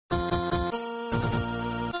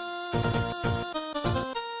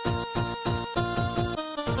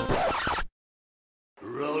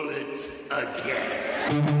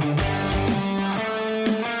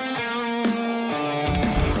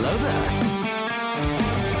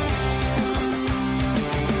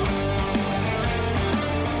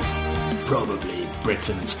probably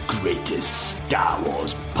Britain's greatest Star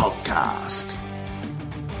Wars podcast.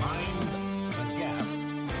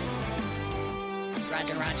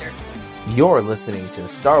 Roger, Roger. You're listening to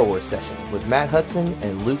Star Wars Sessions with Matt Hudson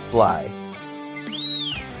and Luke Bly.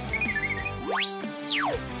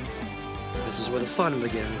 This is where the fun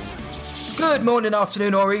begins. Good morning,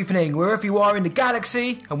 afternoon or evening, wherever you are in the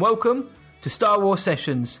galaxy, and welcome to Star Wars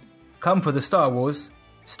Sessions. Come for the Star Wars,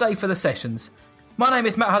 stay for the sessions. My name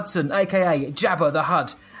is Matt Hudson, aka Jabba the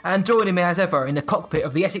Hutt, and joining me as ever in the cockpit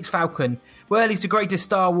of the Essex Falcon, well, he's the greatest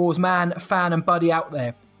Star Wars man, fan and buddy out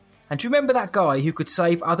there. And do you remember that guy who could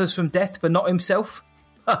save others from death but not himself?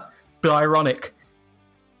 Blyronic.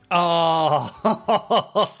 Oh,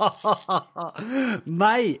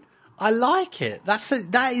 mate, I like it.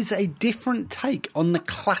 That is a different take on the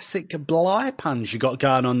classic Bly puns you got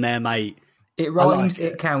going on there, mate. It rhymes,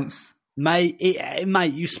 it counts. Mate,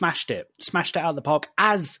 you smashed it. Smashed it out of the park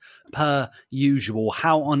as per usual.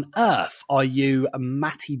 How on earth are you,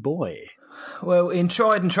 Matty boy? Well, in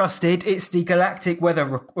tried and trusted, it's the Galactic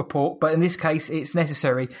Weather Report, but in this case, it's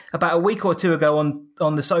necessary. About a week or two ago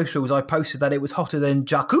on the socials, I posted that it was hotter than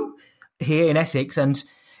Jakku here in Essex, and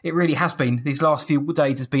it really has been. These last few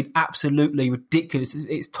days has been absolutely ridiculous.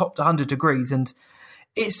 It's topped 100 degrees, and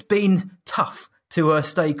it's been tough to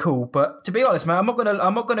stay cool. But to be honest, man, I'm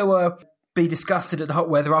not gonna be disgusted at the hot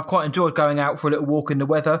weather. I've quite enjoyed going out for a little walk in the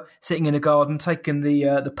weather, sitting in the garden, taking the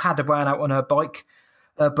Padawan out on her bike.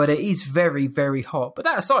 But it is very, very hot. But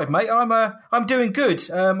that aside, mate, I'm doing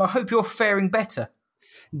good. I hope you're faring better.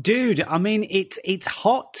 Dude, I mean, it's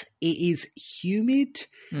hot, it is humid,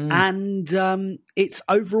 and it's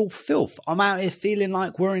overall filth. I'm out here feeling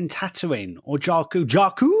like we're in Tatooine or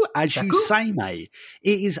Jakku, as you say, mate.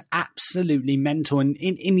 It is absolutely mental, and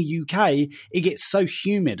in the UK, it gets so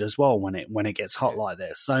humid as well when it gets hot like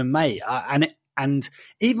this. So, mate, and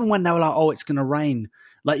even when they were like, oh, it's going to rain,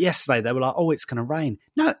 like yesterday, they were like, oh, it's going to rain.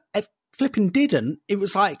 No, it flipping didn't. It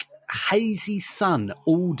was like hazy sun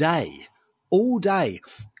all day. All day.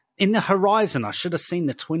 In the horizon, I should have seen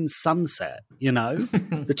the twin sunset, you know?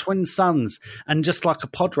 The twin suns, and just like a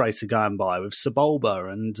pod racer going by with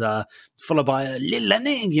Sebulba and followed by Lil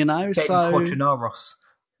Lenny, you know? Quadranaros.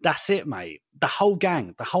 That's it, mate. The whole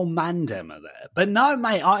gang, the whole mandem are there. But no,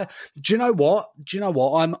 mate, do you know what?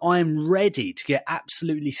 I'm ready to get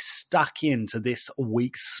absolutely stuck into this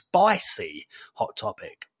week's spicy hot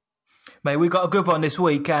topic. Mate, we've got a good one this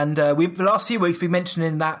week, and the last few weeks been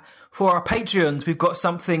mentioning that for our Patreons, we've got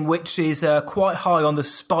something which is quite high on the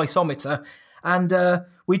spiceometer, and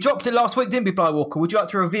we dropped it last week, didn't we, Blywalker? Would you like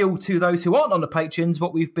to reveal to those who aren't on the Patreons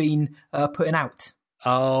what we've been putting out?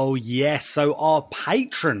 Oh, yes. So our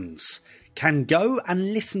patrons can go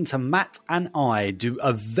and listen to Matt and I do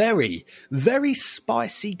a very, very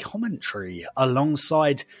spicy commentary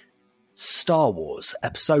alongside Star Wars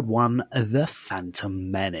Episode 1, The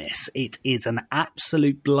Phantom Menace. It is an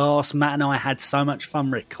absolute blast. Matt and I had so much fun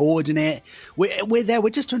recording it. We're there, we're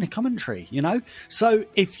just doing a commentary, you know? So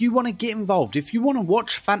if you want to get involved, if you want to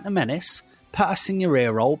watch Phantom Menace, put us in your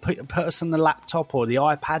ear roll, put us on the laptop or the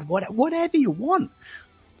iPad, whatever you want.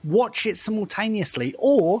 Watch it simultaneously.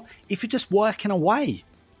 Or if you're just working away,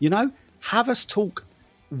 you know, have us talk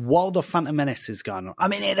while the Phantom Menace is going on. I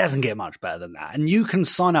mean, it doesn't get much better than that. And you can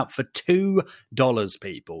sign up for $2,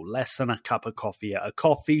 people. Less than a cup of coffee at a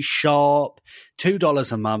coffee shop.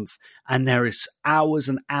 $2 a month. And there is hours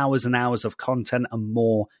and hours and hours of content and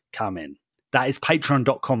more coming. That is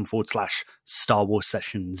patreon.com/Star Wars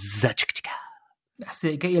Sessions. That's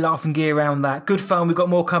it. Get your laughing gear around that. Good fun. We've got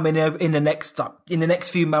more coming in the next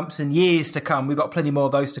few months and years to come. We've got plenty more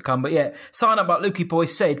of those to come. But yeah, sign up like Lukey Boy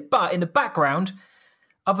said. But in the background,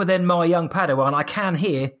 other than my young Padawan, I can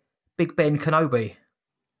hear Big Ben Kenobi.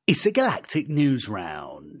 It's a Galactic News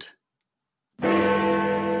Round.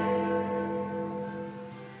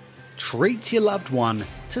 Treat your loved one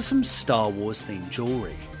to some Star Wars themed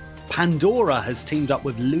jewellery. Pandora has teamed up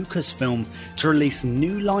with Lucasfilm to release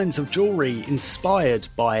new lines of jewellery inspired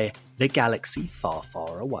by the galaxy far,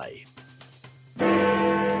 far away.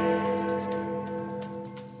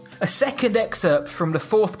 A second excerpt from the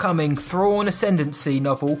forthcoming Thrawn Ascendancy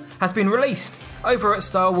novel has been released over at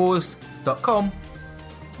StarWars.com.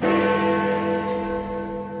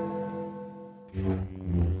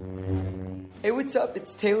 Hey, what's up?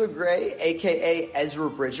 It's Taylor Gray, aka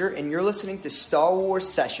Ezra Bridger, and you're listening to Star Wars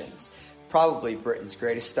Sessions, probably Britain's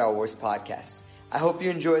greatest Star Wars podcast. I hope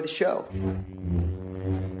you enjoy the show.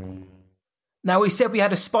 Now, we said we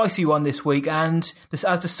had a spicy one this week, and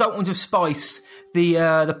as the Sultans of Spice,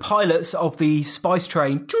 the pilots of the Spice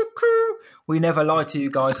Train, we never lie to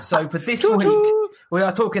you guys. So for this week, we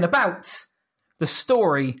are talking about the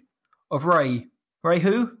story of Rey. Rey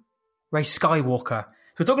who? Rey Skywalker.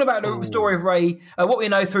 So we're talking about the story of Rey, what we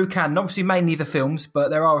know through canon, obviously mainly the films, but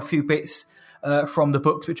there are a few bits from the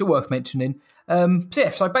books which are worth mentioning.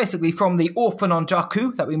 So basically from the orphan on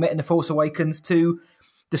Jakku that we met in The Force Awakens to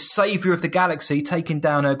the saviour of the galaxy taking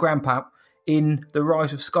down her grandpa in The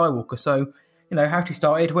Rise of Skywalker. So, how she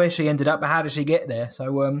started, where she ended up, but how did she get there? So,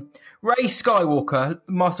 Rey Skywalker,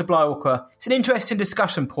 Master Blywalker, it's an interesting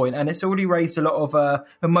discussion point, and it's already raised a lot of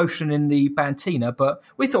emotion in the Bantina, but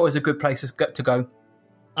we thought it was a good place to go.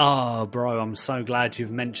 Oh, bro, I'm so glad you've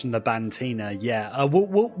mentioned the Bantina. Yeah,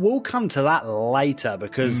 we'll come to that later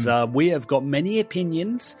because we have got many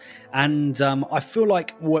opinions, and I feel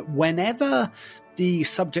like whenever the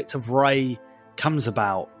subject of Rey comes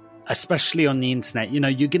about, especially on the internet,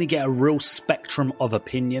 you're going to get a real spectrum of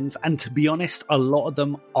opinions, and to be honest, a lot of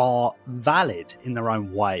them are valid in their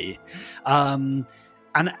own way. And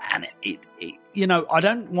it I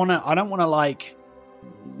don't want to like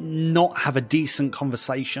not have a decent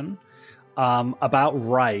conversation about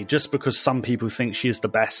Rey just because some people think she is the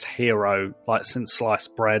best hero like since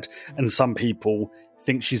sliced bread, and some people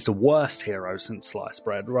think she's the worst hero since sliced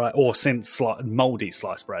bread, right? Or since moldy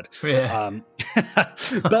sliced bread. Yeah.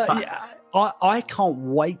 But yeah, I can't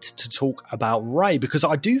wait to talk about Rey because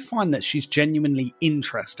I do find that she's genuinely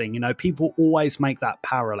interesting. People always make that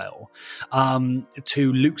parallel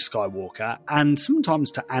to Luke Skywalker and sometimes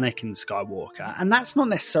to Anakin Skywalker, and that's not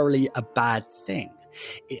necessarily a bad thing.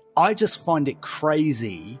 I just find it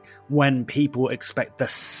crazy when people expect the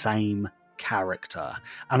same character,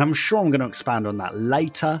 and I'm sure I'm going to expand on that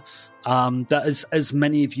later. But as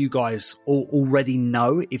many of you guys already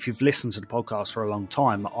know, if you've listened to the podcast for a long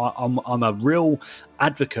time, I'm a real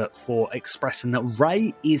advocate for expressing that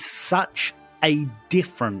Rey is such a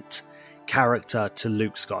different character to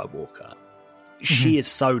Luke Skywalker. She is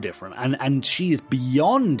so different, and she is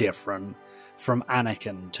beyond different from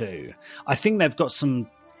Anakin too. I think they've got some.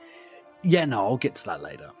 Yeah, no, I'll get to that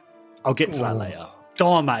later. Go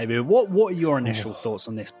on, Matty. What are your initial thoughts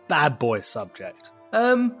on this bad boy subject?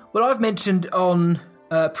 Well, I've mentioned on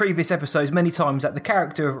previous episodes many times that the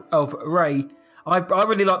character of Rey, I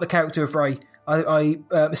really like the character of Rey. I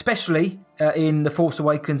especially in The Force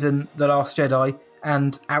Awakens and The Last Jedi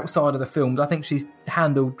and outside of the films, I think she's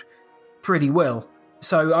handled pretty well.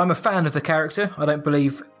 So I'm a fan of the character. I don't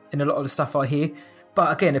believe in a lot of the stuff I hear.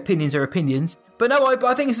 But again, opinions are opinions. But no,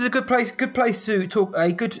 I think this is a good place to talk,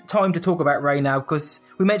 a good time to talk about Rey now, because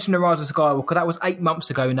we mentioned The Rise of Skywalker. That was 8 months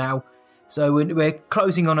ago now. So we're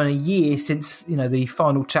closing on a year since, the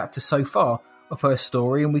final chapter so far of her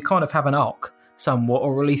story, and we kind of have an arc somewhat,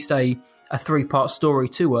 or at least a 3-part story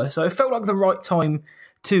to her. So it felt like the right time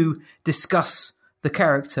to discuss the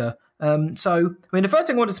character. The first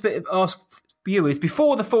thing I wanted to ask you is,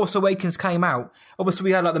 before The Force Awakens came out, obviously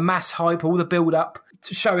we had like the mass hype, all the build up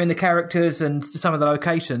to showing the characters and to some of the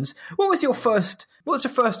locations. What was the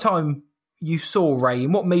first time you saw Rey,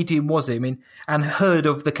 and what medium was it? And heard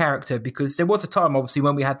of the character? Because there was a time, obviously,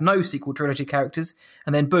 when we had no sequel trilogy characters,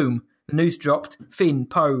 and then boom, the news dropped: Finn,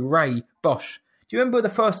 Poe, Rey, Bosch. Do you remember the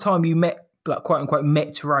first time you met, like, quote unquote,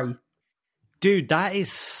 met Rey? Dude, that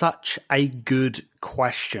is such a good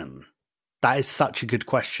question.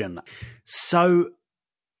 So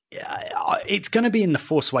it's going to be in the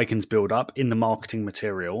Force Awakens build-up, in the marketing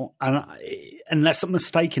material, and unless I'm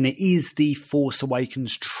mistaken, it is the Force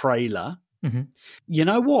Awakens trailer. Mm-hmm. You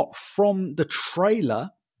know what? From the trailer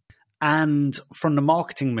and from the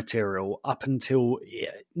marketing material up until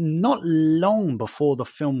not long before the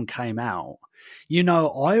film came out,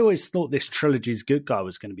 I always thought this trilogy's good guy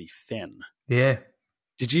was going to be Finn. Yeah.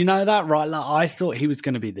 Did you know that? Right? Like, I thought he was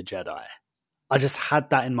going to be the Jedi. I just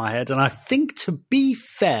had that in my head, and I think, to be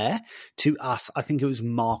fair to us, I think it was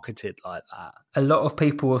marketed like that. A lot of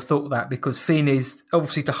people have thought that, because Finn is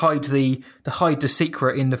obviously to hide the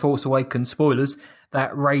secret in The Force Awakens, spoilers,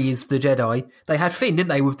 that Rey is the Jedi. They had Finn, didn't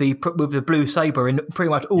they, with the blue saber in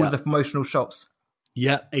pretty much all of the promotional shots.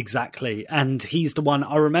 Yeah, exactly. And he's the one.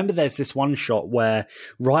 I remember there's this one shot where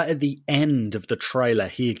right at the end of the trailer,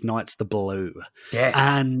 he ignites the blue. Yeah,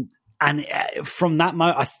 and from that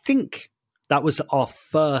moment, I think that was our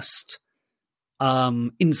first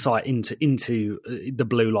insight into the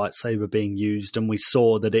blue lightsaber being used, and we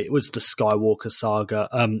saw that it was the Skywalker saga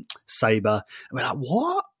saber. And we're like,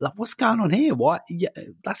 what? Like, what's going on here? What? Yeah,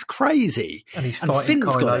 that's crazy. And he's fighting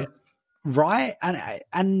Finn's Kylo. got it, right?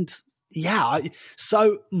 And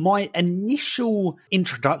So my initial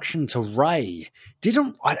introduction to Rey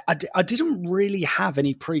I didn't really have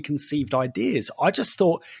any preconceived ideas. I just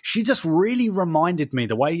thought she just really reminded me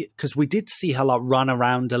the way, because we did see her like run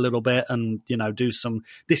around a little bit and, you know, do some,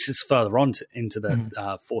 this is further on into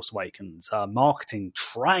the Force Awakens marketing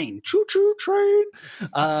train, choo-choo train.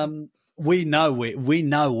 We know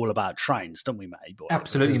all about trains, don't we, mate? Boy?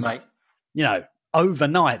 Absolutely, because, mate. You know,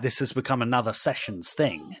 overnight this has become another Sessions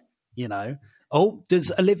thing. You know. Oh,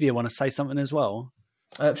 does Olivia want to say something as well?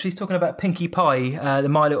 She's talking about Pinkie Pie, the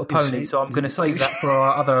My Little Pony, so I'm going to save that for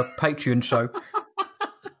our other Patreon show.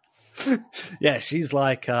 Yeah, she's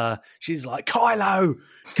like Kylo's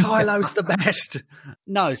the best.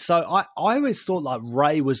 No, so I always thought like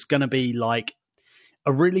Rey was going to be like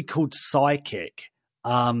a really cool psychic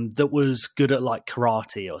that was good at like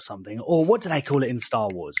karate or something. Or what do they call it in Star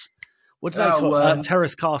Wars? What do they call it?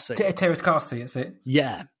 Teräs Käsi. Teräs Käsi, that's it.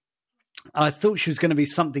 Yeah. I thought she was going to be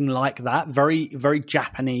something like that, very, very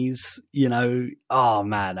Japanese, you know. Oh,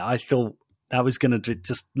 man, I thought that was going to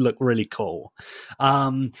just look really cool.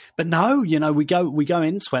 But no, you know, we go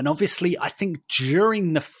into it. And obviously, I think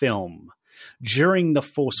during the film, during The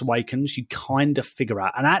Force Awakens, you kind of figure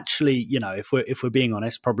out, and actually, you know, if we're being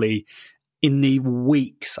honest, probably in the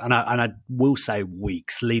weeks, and I will say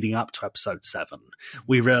weeks leading up to Episode 7,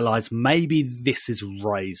 we realised maybe this is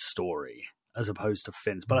Rey's story as opposed to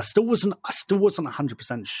Finn's, but I still wasn't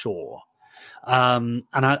 100% sure. And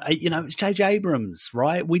you know, it's J.J. Abrams,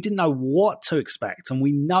 right? We didn't know what to expect, and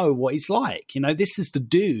we know what he's like. You know, this is the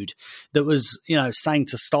dude that was, you know, saying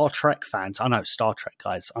to Star Trek fans, I know, Star Trek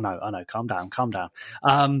guys, I know, calm down.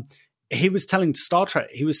 He was saying to Star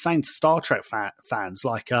Trek fans,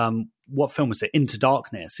 like, what film was it? Into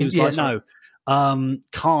Darkness. He was like, no,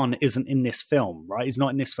 Khan isn't in this film, right? He's not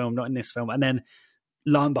in this film. And then,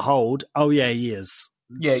 lo and behold, oh yeah, he is.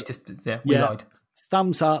 Yeah, we lied.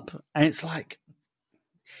 Thumbs up, and it's like,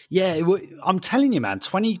 yeah, I'm telling you, man,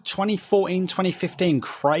 2014, 2015,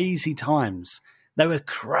 crazy times. They were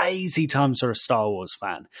crazy times for a Star Wars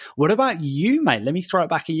fan. What about you, mate? Let me throw it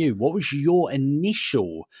back at you. What was your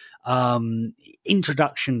initial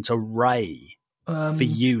introduction to Rey for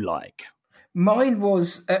you like? Mine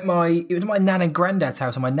was at my nan and granddad's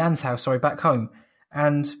house, or my nan's house, sorry, back home.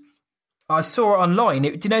 And I saw it online.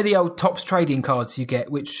 Do you know the old Topps trading cards you get,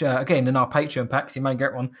 which, again, in our Patreon packs, you may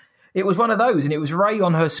get one. It was one of those, and it was Rey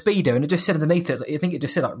on her speeder, and it just said underneath it, I think it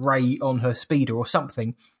just said like Rey on her speeder or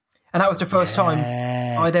something. And that was the first time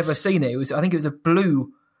I'd ever seen it. I think it was a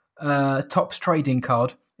blue Topps trading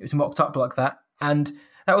card. It was mocked up like that. And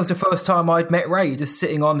that was the first time I'd met Rey, just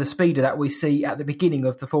sitting on the speeder that we see at the beginning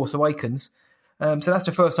of The Force Awakens. So that's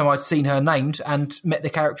the first time I'd seen her named and met the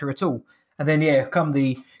character at all. And then, yeah, come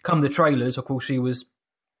the trailers, of course, she was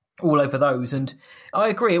all over those. And I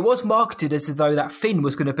agree, it was marketed as though that Finn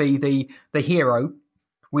was going to be the hero,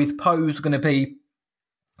 with Poe's going to be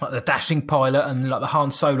like the dashing pilot and like the Han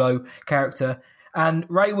Solo character. And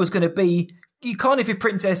Rey was going to be, you kind of, your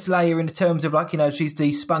Princess Leia in terms of like, you know, she's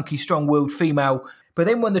the spunky, strong-willed female. But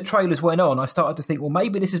then when the trailers went on, I started to think, well,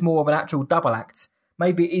 maybe this is more of an actual double act.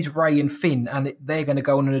 Maybe it is Rey and Finn, and they're going to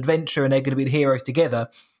go on an adventure and they're going to be the heroes together.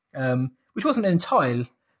 Which wasn't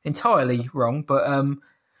entirely wrong, but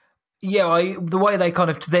the way they kind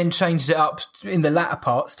of then changed it up in the latter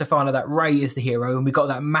parts to find out that Rey is the hero, and we got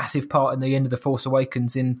that massive part in the end of The Force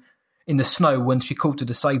Awakens in the snow when she called to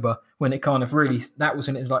the saber, when it kind of really, that was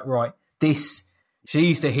when it was like, right,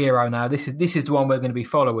 she's the hero now. This is the one we're going to be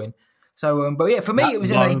following. So, but yeah, for me, it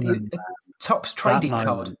was a Topps trading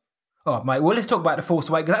card. Oh, mate, well, let's talk about The Force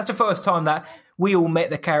Awakens. That's the first time that we all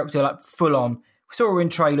met the character like full on. We saw her in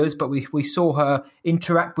trailers, but we saw her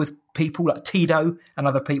interact with people like Tito and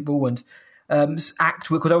other people, and act,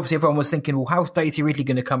 because obviously everyone was thinking, well, how's Daisy Ridley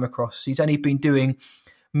going to come across? She's only been doing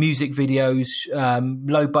music videos,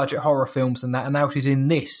 low-budget horror films and that, and now she's in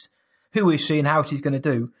this. Who is she and how she's going to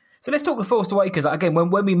do? So let's talk The Force Awakens. Again,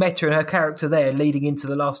 when we met her and her character there leading into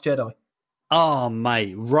The Last Jedi. Oh,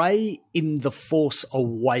 mate, Rey in The Force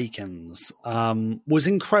Awakens was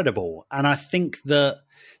incredible. And I think that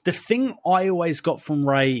the thing I always got from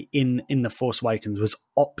Rey in The Force Awakens was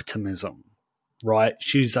optimism, right?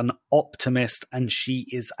 She's an optimist and she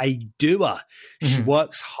is a doer. She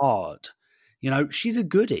works hard. You know, she's a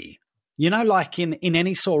goodie. You know, like in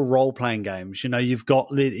any sort of role-playing games, you know, you've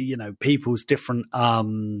got, you know, people's different...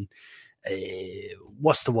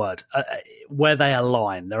 what's the word? Where they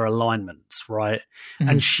align, their alignments, right?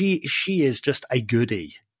 And she is just a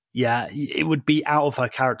goodie. Yeah, it would be out of her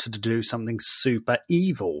character to do something super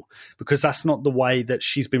evil, because that's not the way that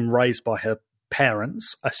she's been raised by her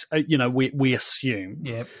parents, we assume.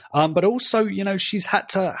 Yep. But also, she's had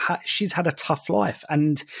a tough life,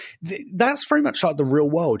 and that's very much like the real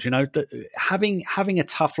world. Having a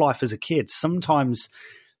tough life as a kid, sometimes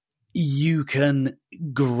you can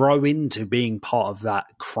grow into being part of that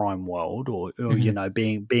crime world, or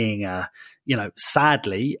being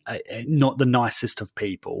sadly not the nicest of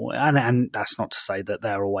people, and that's not to say that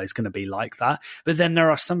they're always going to be like that. But then there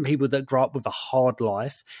are some people that grow up with a hard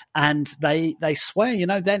life, and they swear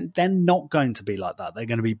they're not going to be like that. They're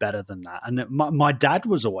going to be better than that. And my dad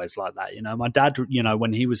was always like that. My dad,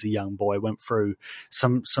 when he was a young boy, went through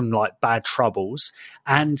some like bad troubles,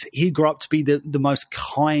 and he grew up to be the most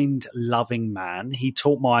kind, loving man. He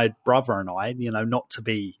taught my brother and I, not to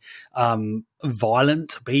be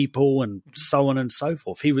violent to people and so on and so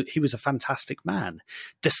forth. He was a fantastic man,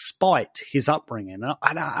 despite his upbringing.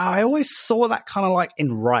 And I always saw that kind of like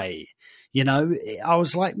in Ray. I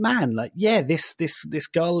was like, man, like, yeah, this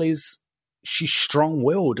girl she's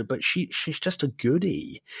strong-willed, but she's just a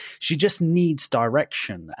goodie. She just needs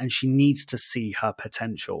direction, and she needs to see her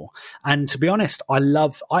potential. And to be honest, I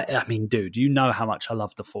mean, dude, you know how much I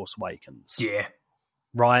love The Force Awakens. Yeah.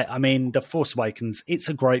 Right? I mean, The Force Awakens, it's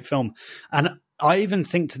a great film. And I even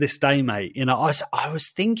think to this day, mate, I was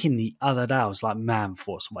thinking the other day, I was like, man,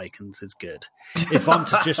 Force Awakens is good. If I'm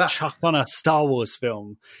to just chuck on a Star Wars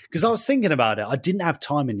film, because I was thinking about it, I didn't have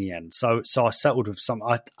time in the end. So I settled with some,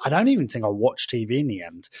 I don't even think I watched TV in the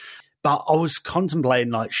end, but I was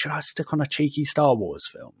contemplating, like, should I stick on a cheeky Star Wars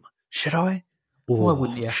film? Should I? Why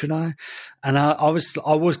wouldn't you? Should I? And I was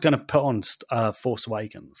going to put on Force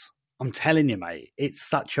Awakens. I'm telling you, mate, it's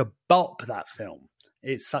such a bop, that film.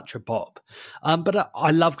 It's such a bop. But I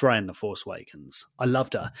loved Rey in The Force Awakens. I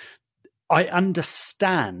loved her. I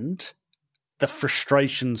understand the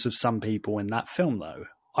frustrations of some people in that film, though.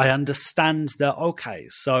 I understand that, okay,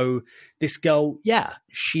 so this girl, yeah,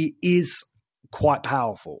 she is quite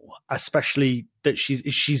powerful, especially that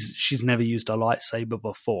she's never used a lightsaber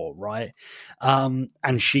before, right? And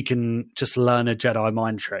she can just learn a Jedi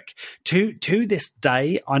mind trick. To this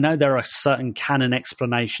day, I know there are certain canon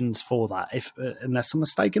explanations for that, unless I'm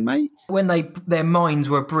mistaken, mate. When their minds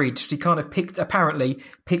were bridged, he kind of apparently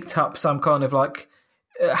picked up some kind of like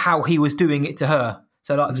how he was doing it to her.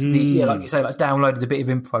 So like like you say, like downloaded a bit of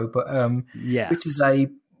info, but yes. Which is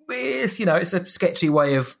it's a sketchy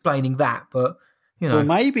way of explaining that, but well,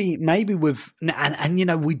 maybe with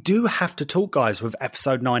and we do have to talk, guys, with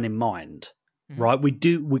episode 9 in mind, right? We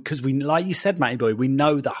do, because we, like you said, Matty Boy, we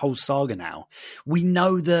know the whole saga now. We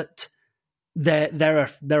know that they're a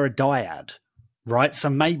dyad, right?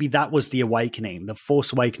 So maybe that was the awakening. The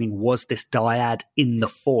Force Awakening was this dyad in the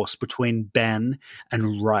Force between Ben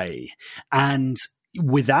and Rey, and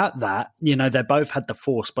without that, they both had the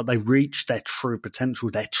Force, but they reached their true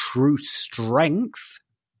potential, their true strength,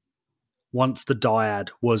 once the dyad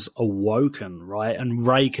was awoken, right? And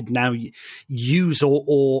Rey could now use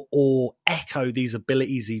or echo these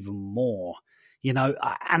abilities even more, and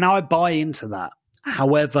I buy into that.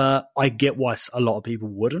 However, I get why a lot of people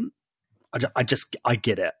wouldn't. I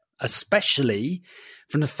get it, especially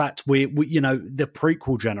from the fact we the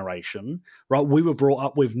prequel generation, right? We were brought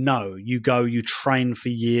up with, no, you train for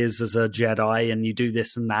years as a Jedi and you do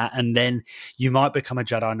this and that, and then you might become a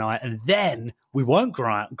Jedi Knight, and then we won't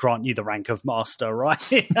grant you the rank of Master, right?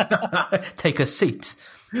 Take a seat.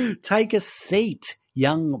 Take a seat,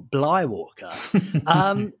 young Blywalker.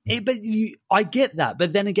 I get that,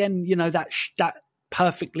 but then again, that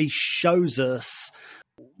perfectly shows us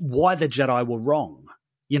why the Jedi were wrong.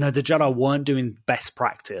 The Jedi weren't doing best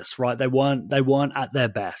practice, right? They weren't at their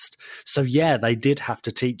best. So yeah, they did have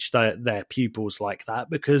to teach their pupils like that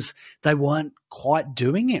because they weren't quite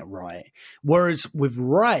doing it right. Whereas with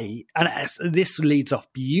Rey, and this leads off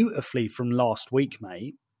beautifully from last week,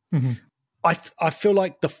 mate, mm-hmm. I feel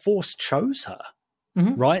like the Force chose her,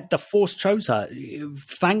 mm-hmm. right? The Force chose her.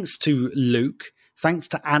 Thanks to Luke, thanks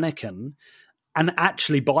to Anakin, and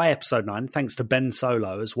actually, by episode 9, thanks to Ben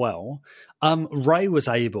Solo as well, Rey was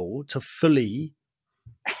able to fully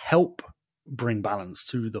help bring balance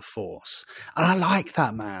to the Force. And I like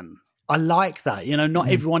that, man. I like that. Not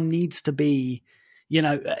everyone needs to be,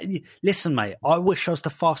 listen, mate, I wish I was the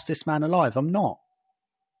fastest man alive. I'm not.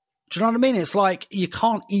 Do you know what I mean? It's like you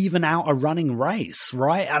can't even out a running race,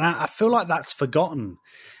 right? And I feel like that's forgotten.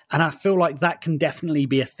 And I feel like that can definitely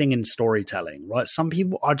be a thing in storytelling, right? Some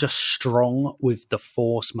people are just strong with the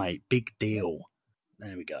Force, mate. Big deal.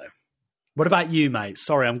 There we go. What about you, mate?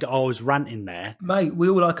 Sorry, I was ranting there. Mate, we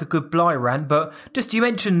all like a good Bly rant, but just you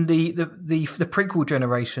mentioned the prequel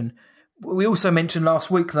generation. We also mentioned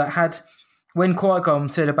last week that when Qui-Gon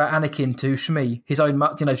said about Anakin to Shmi, his own,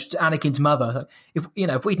 Anakin's mother,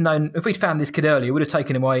 if we'd found this kid earlier, we'd have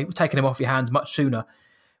taken him off your hands much sooner.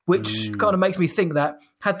 Which kind of makes me think that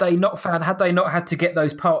had they not had to get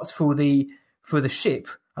those parts for the ship,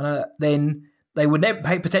 then they would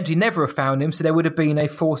potentially never have found him. So there would have been a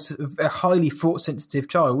highly force sensitive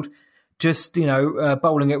child, just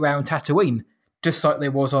bowling it around Tatooine, just like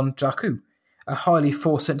there was on Jakku, a highly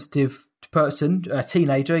force sensitive person, a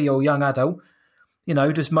teenager or young adult,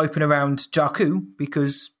 just moping around Jakku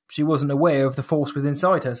because she wasn't aware of the force was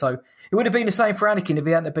inside her. So it would have been the same for Anakin if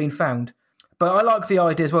he hadn't been found. But I like the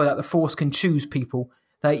idea as well that the force can choose people.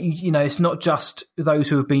 That it's not just those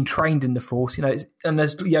who have been trained in the force. And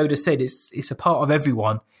as Yoda said, it's a part of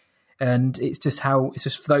everyone, and it's just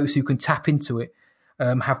for those who can tap into it,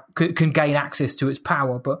 can gain access to its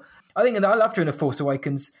power. But I think that I loved her in The Force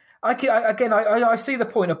Awakens. I see the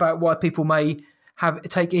point about why people may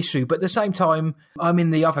take issue, but at the same time, I'm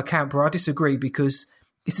in the other camp where I disagree because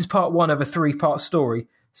this is part one of a 3-part story.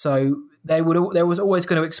 So there was always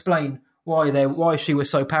going to explain why she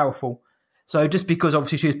was so powerful. So just because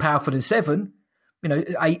obviously she was powerful in 7,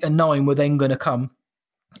 8 and 9 were then going to come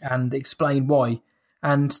and explain why.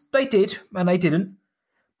 And they did, and they didn't.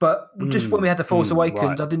 But just when we had The Force Awakens,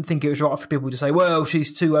 right. I didn't think it was right for people to say, well,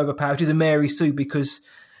 she's too overpowered. She's a Mary Sue because,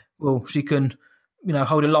 well, she can,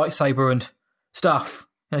 hold a lightsaber and stuff.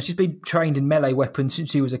 She's been trained in melee weapons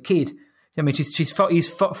since she was a kid. I mean, he's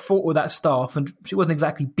fought with that staff, and she wasn't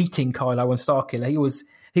exactly beating Kylo on Starkiller.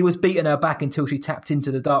 He was beating her back until she tapped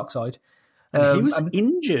into the dark side. He was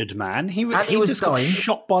injured, man. He was just got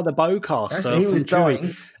shot by the bowcaster. He was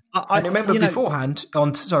dying. I remember beforehand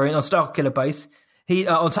on Starkiller base,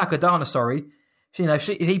 on Takodana,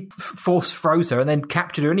 he force froze her and then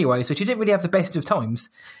captured her anyway. So she didn't really have the best of times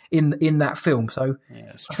in that film. So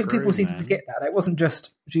I think people seem to forget that it wasn't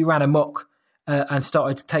just she ran amok and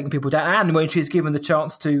started taking people down. And when she was given the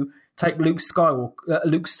chance to take Luke's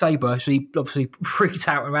saber, she obviously freaked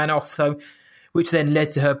out and ran off. So, which then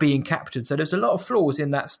led to her being captured. So there's a lot of flaws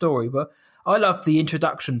in that story, but I love the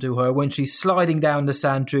introduction to her when she's sliding down the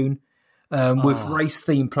sand dune with race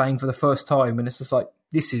theme playing for the first time, and it's just like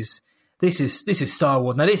this is Star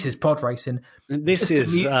Wars. Now this is pod racing. This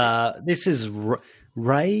is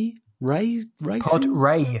Ray pod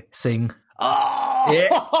racing. Oh, yeah.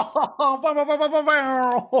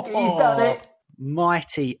 He's done it.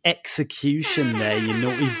 Mighty execution there, you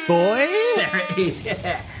naughty boy. There it is.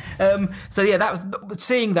 Yeah. That was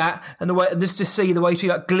seeing that and the way, and just to see the way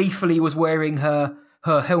she gleefully was wearing her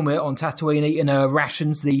helmet on Tatooine, eating her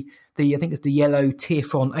rations. I think it's the yellow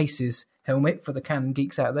Typhon Aces helmet for the canon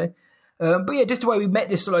geeks out there. But yeah, just the way we met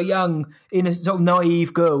this sort of young, sort of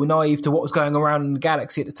naive girl, naive to what was going around in the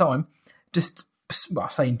galaxy at the time. Just, I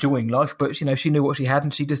say enjoying life, but she knew what she had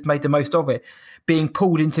and she just made the most of it. Being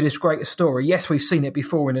pulled into this greater story. Yes, we've seen it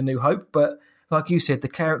before in A New Hope, but like you said, the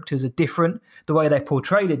characters are different. The way they're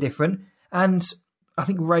portrayed are different. And I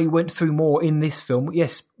think Rey went through more in this film.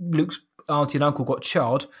 Yes, Luke's auntie and uncle got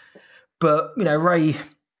charred, but, Rey,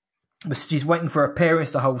 she's waiting for her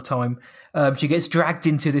parents the whole time. She gets dragged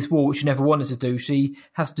into this war, which she never wanted to do. She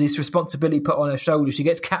has this responsibility put on her shoulders. She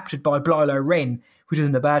gets captured by Kylo Ren, which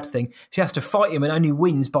isn't a bad thing. She has to fight him and only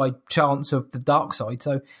wins by chance of the dark side.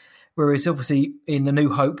 So, whereas obviously in A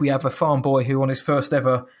New Hope, we have a farm boy who on his first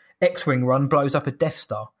ever X-Wing run blows up a Death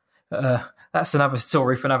Star. That's another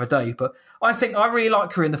story for another day. But I really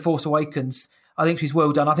like her in The Force Awakens. I think she's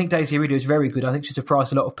well done. I think Daisy Ridley is very good. I think she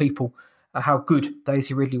surprised a lot of people at how good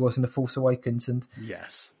Daisy Ridley was in The Force Awakens. And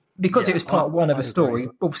yes, because it was part one of a story,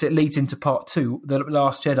 obviously it leads into part 2, The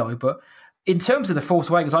Last Jedi. But in terms of The Force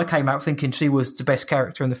Awakens, I came out thinking she was the best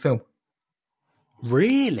character in the film.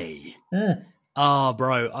 Really? Oh,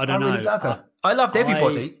 bro, I don't know. Really dug her. I loved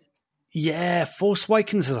everybody. Yeah, Force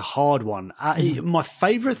Awakens is a hard one. My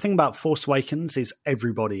favourite thing about Force Awakens is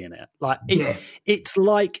everybody in it. It's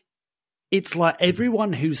like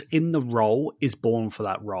everyone who's in the role is born for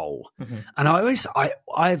that role. Mm-hmm. And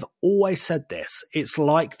I've always said this. It's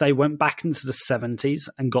like they went back into the 70s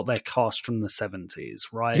and got their cast from the 70s,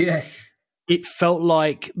 right? Yeah. It felt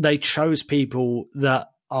like they chose people that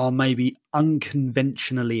are maybe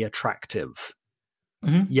unconventionally attractive.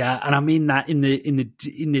 Mm-hmm. Yeah, and I mean that in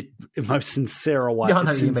the most sincere way,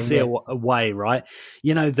 way, right?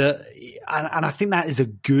 And I think that is a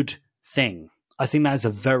good thing. I think that is a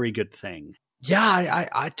very good thing.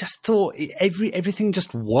 I just thought everything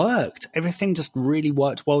just worked. Everything just really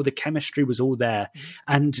worked well. The chemistry was all there,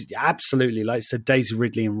 and absolutely, like I said, Daisy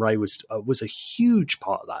Ridley and Ray was a huge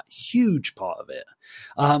part of that, huge part of it.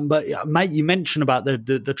 But mate, you mentioned about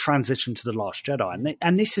the transition to The Last Jedi,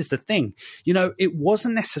 and this is the thing. It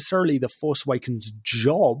wasn't necessarily The Force Awakens'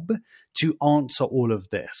 job to answer all of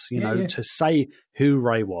this. To say who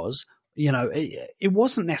Ray was. It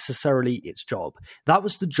wasn't necessarily its job. That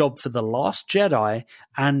was the job for The Last Jedi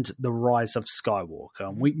and The Rise of Skywalker.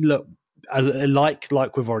 And we look,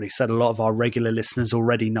 like we've already said, a lot of our regular listeners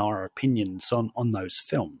already know our opinions on those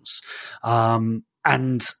films. And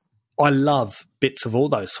I love bits of all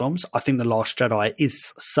those films. I think The Last Jedi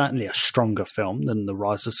is certainly a stronger film than The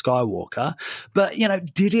Rise of Skywalker. But,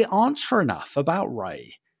 did it answer enough about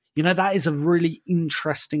Rey? That is a really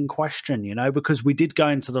interesting question, because we did go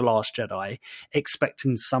into The Last Jedi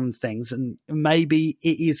expecting some things, and maybe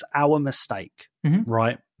it is our mistake,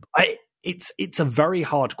 right? It's a very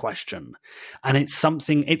hard question, and it's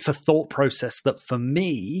a thought process that for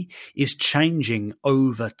me is changing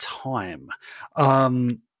over time.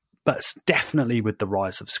 But it's definitely with The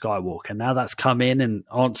Rise of Skywalker. Now that's come in and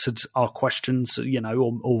answered our questions,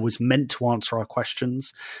 or was meant to answer our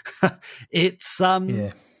questions.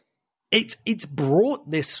 It's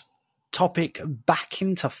brought this topic back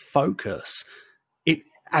into focus. It's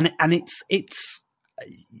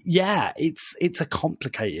a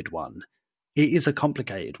complicated one. It is a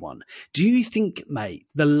complicated one. Do you think, mate,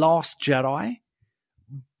 The Last Jedi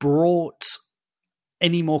brought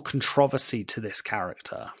any more controversy to this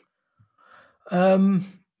character? I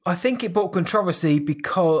think it brought controversy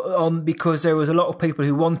because there was a lot of people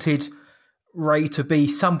who wanted Rey to be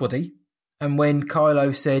somebody. And when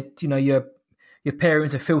Kylo said, your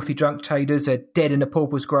parents are filthy drunk traders, they're dead in a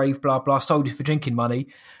pauper's grave, blah, blah, sold you for drinking money.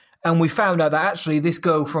 And we found out that actually this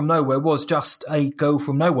girl from nowhere was just a girl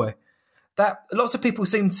from nowhere. That lots of people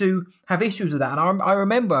seem to have issues with that. And I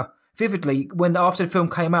remember vividly when after the film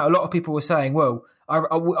came out, a lot of people were saying, well,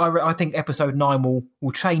 I think episode 9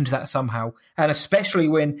 will change that somehow. And especially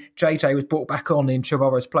when JJ was brought back on in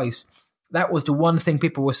Trevorrow's place. That was the one thing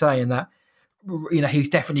people were saying, that he's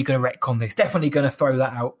definitely going to retcon this, definitely going to throw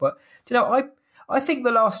that out. But, I think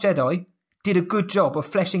The Last Jedi did a good job of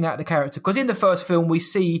fleshing out the character. Because in the first film, we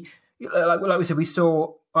see, like we said,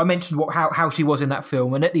 I mentioned how she was in that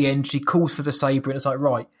film. And at the end, she calls for the saber. And it's like,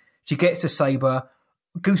 right, she gets the saber,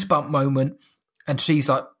 goosebump moment. And she's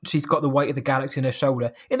got the weight of the galaxy in her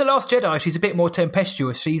shoulder. In The Last Jedi, she's a bit more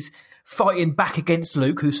tempestuous. She's fighting back against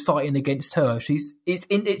Luke, who's fighting against her. She's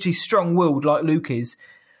strong-willed like Luke is.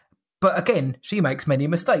 But again, she makes many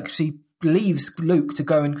mistakes. She leaves Luke to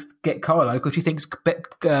go and get Kylo because she thinks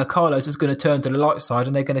Kylo's just going to turn to the light side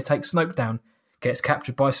and they're going to take Snoke down. Gets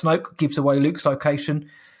captured by Snoke, gives away Luke's location,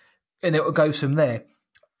 and it goes from there.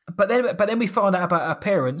 But then we find out about her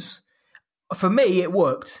parents. For me, it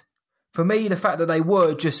worked. For me, the fact that they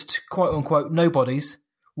were just quote-unquote nobodies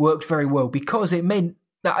worked very well because it meant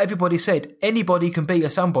that everybody said anybody can be a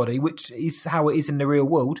somebody, which is how it is in the real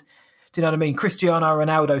world. Do you know what I mean? Cristiano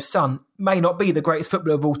Ronaldo's son may not be the greatest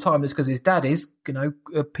footballer of all time just because his dad is,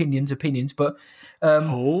 opinions. But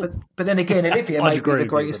then again, Olivia may be the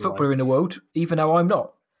greatest footballer in the world, even though I'm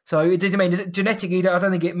not. So, genetically, I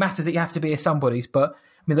don't think it matters that you have to be a somebody's. But,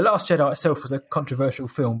 The Last Jedi itself was a controversial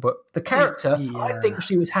film. But the character, I think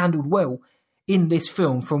she was handled well in this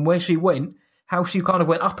film from where she went, how she kind of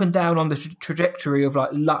went up and down on the trajectory of like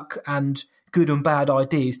luck and good and bad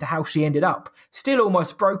ideas to how she ended up. Still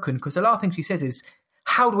almost broken, because the last thing she says is,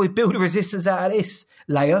 how do we build a resistance out of this,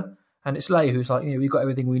 Leia? And it's Leia who's like, we've got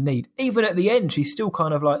everything we need. Even at the end, she's still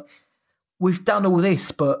kind of like, we've done all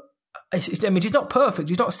this, but she's not perfect.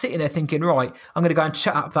 She's not sitting there thinking, right, I'm going to go and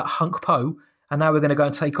chat up that hunk Poe, and now we're going to go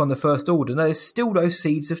and take on the First Order. No, there's still those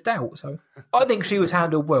seeds of doubt. So I think she was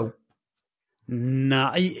handled well.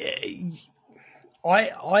 No,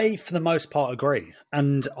 I for the most part agree,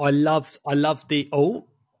 and I love the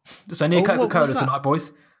There's only a Coca-Cola tonight,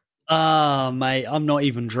 boys. Mate, I'm not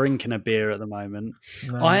even drinking a beer at the moment.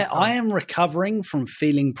 No, I am recovering from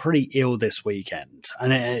feeling pretty ill this weekend,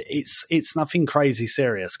 and it's nothing crazy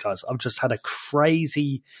serious, guys. I've just had a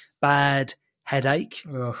crazy bad headache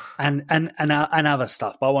and other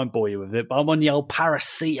stuff, but I won't bore you with it. But I'm on the old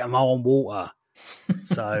paracetamol and water,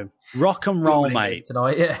 so rock and roll, mate.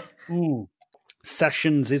 Tonight, yeah. Ooh.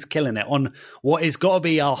 Sessions is killing it on what is got to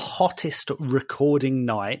be our hottest recording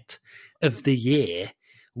night of the year.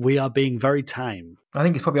 We are being very tame. I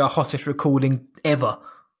think it's probably our hottest recording ever.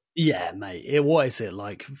 Yeah, mate. What is it,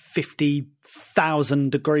 like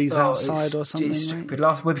 50,000 degrees outside or something? It's stupid.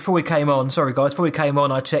 Before we came on, sorry guys, before we came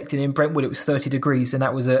on, I checked in Brentwood, it was 30 degrees, and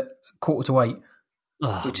that was at 7:45,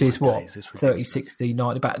 which is what? 30, 60,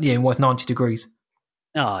 90, about, it was 90 degrees.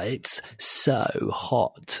 Oh, it's so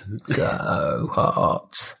hot. So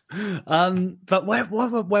hot. But where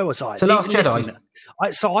was I? So Last Jedi.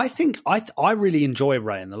 I really enjoy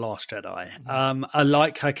Rey in The Last Jedi. I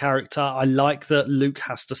like her character. I like that Luke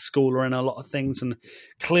has to school her in a lot of things and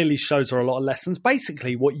clearly shows her a lot of lessons.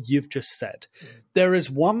 Basically, what you've just said. There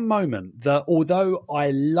is one moment that, although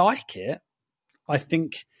I like it, I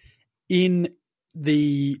think in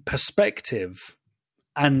the perspective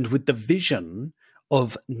and with the vision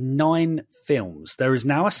of 9 films, there is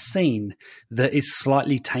now a scene that is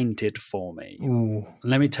slightly tainted for me. Ooh.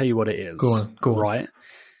 Let me tell you what it is. Go on. Right?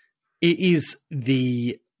 It is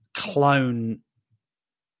the clone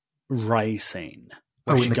Rey scene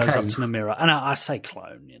where she goes up to the mirror, and I say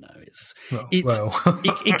clone.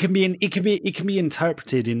 It can be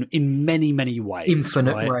interpreted in many ways.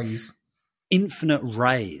 Infinite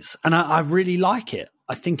Reys, and I really like it.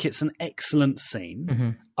 I think it's an excellent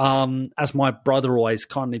scene. Mm-hmm. As my brother always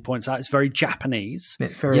kindly points out, it's very Japanese.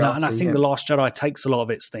 It's very artsy, and I think The Last Jedi takes a lot of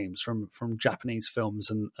its themes from Japanese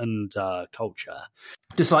films and culture.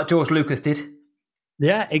 Just like George Lucas did.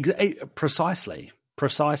 Yeah, precisely.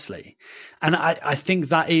 And I think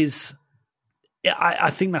that is... I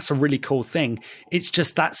think that's a really cool thing. It's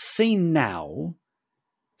just that scene now...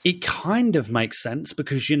 It kind of makes sense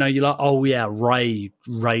because, you're like, oh, yeah, Rey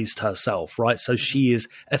raised herself, right? So she is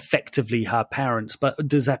effectively her parents. But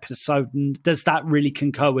does that really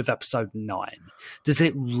concur with episode 9? Does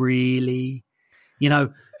it really,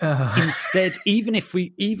 instead, even if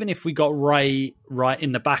we got Rey right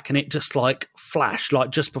in the back and it just like flashed, like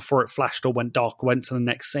just before it flashed or went dark, went to the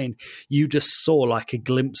next scene, you just saw like a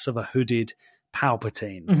glimpse of a hooded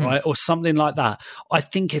Palpatine, mm-hmm. right? Or something like that. I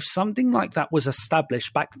think if something like that was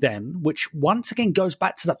established back then, which once again goes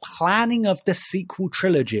back to the planning of the sequel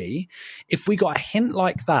trilogy, if we got a hint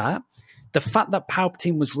like that, the fact that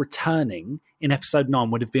Palpatine was returning in episode 9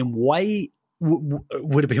 would have been way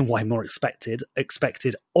more expected,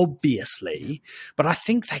 obviously. But I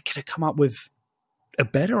think they could have come up with a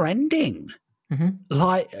better ending, mm-hmm.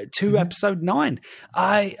 like to mm-hmm. episode 9.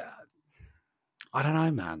 I don't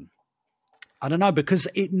know, man. I don't know, because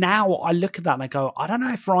now I look at that and I go, I don't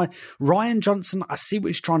know if Rian Johnson, I see what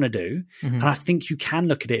he's trying to do, mm-hmm. and I think you can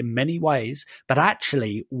look at it in many ways, but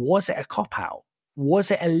actually, was it a cop-out?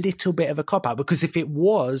 Was it a little bit of a cop-out? Because if it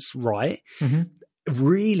was, right, mm-hmm.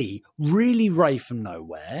 really, really Rey from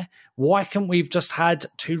nowhere, why can't we have just had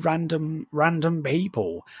 2 random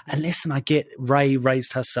people? And listen, I get Rey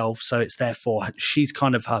raised herself, so it's therefore she's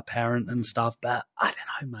kind of her parent and stuff, but I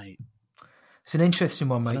don't know, mate. It's an interesting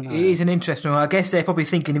one, mate. It is an interesting one. I guess they're probably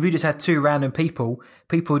thinking if you just had 2 random people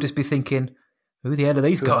would just be thinking, who the hell are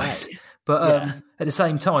these guys? Right. But at the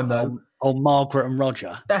same time, though... Old Margaret and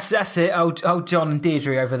Roger. That's it. Old John and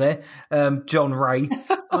Deirdre over there. John Rey.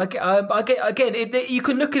 Again, you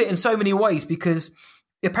can look at it in so many ways because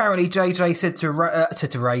apparently JJ said to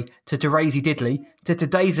Daisy Diddley, to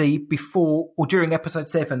Daisy before or during episode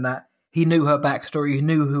 7 that he knew her backstory, he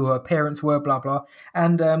knew who her parents were, blah, blah.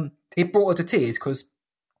 And... it brought her to tears because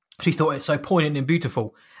she thought it's so poignant and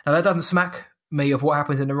beautiful. Now, that doesn't smack me of what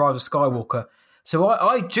happens in The Rise of Skywalker. So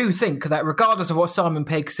I do think that regardless of what Simon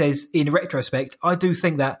Pegg says in retrospect, I do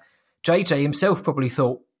think that JJ himself probably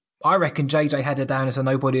thought, I reckon JJ had her down as a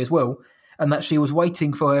nobody as well, and that she was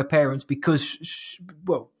waiting for her parents because,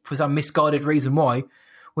 for some misguided reason why,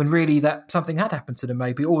 when really that something had happened to them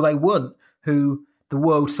maybe, or they weren't who the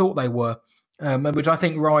world thought they were, which I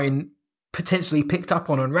think Ryan... potentially picked up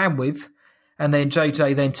on and ran with, and then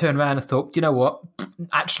JJ then turned around and thought, you know what,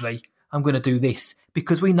 actually, I'm going to do this,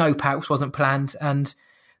 because we know Palps wasn't planned, and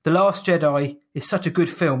The Last Jedi is such a good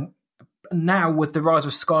film. Now, with The Rise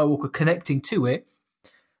of Skywalker connecting to it,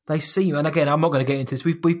 they seem, and again, I'm not going to get into this,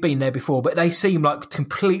 we've been there before, but they seem like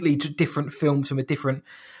completely different films from a different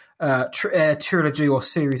trilogy or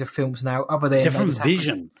series of films now, other than... different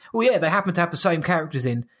vision. They happen to have the same characters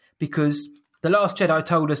in, because The Last Jedi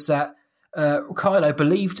told us that Kylo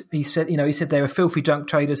believed, he said they were filthy junk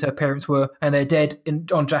traders, her parents were, and they're dead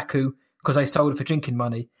on Jakku because they sold her for drinking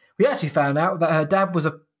money. We actually found out that her dad was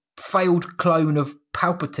a failed clone of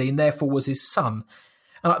Palpatine, therefore was his son.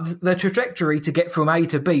 And the trajectory to get from A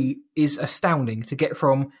to B is astounding, to get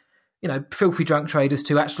from, filthy drunk traders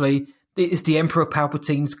to actually, it's the Emperor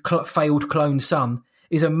Palpatine's failed clone son,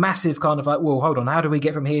 is a massive kind of like, well, hold on, how do we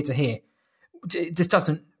get from here to here? It just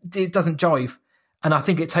doesn't jive. And I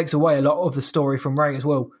think it takes away a lot of the story from Rey as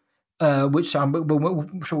well. which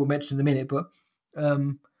I'm sure we'll mention in a minute. But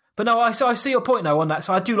no, I see your point now on that.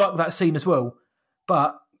 So I do like that scene as well.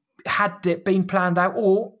 But had it been planned out,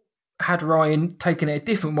 or had Ryan taken it a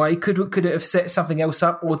different way, could it have set something else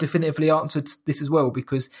up or definitively answered this as well?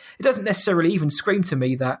 Because it doesn't necessarily even scream to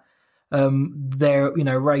me that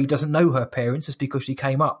Ray doesn't know her parents just because she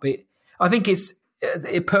came up. I think it's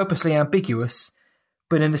purposely ambiguous,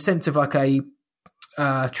 but in the sense of like a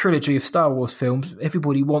trilogy of Star Wars films,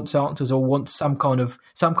 everybody wants answers or wants some kind of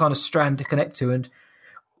strand to connect to. And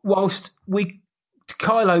whilst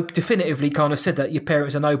Kylo definitively kind of said that your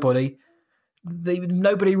parents are nobody,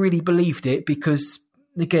 nobody really believed it because,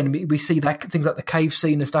 again, we see that things like the cave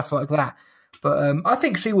scene and stuff like that. But I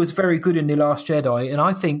think she was very good in The Last Jedi, and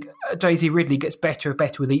I think Daisy Ridley gets better and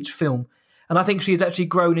better with each film. And I think she's actually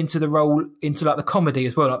grown into the role, into like the comedy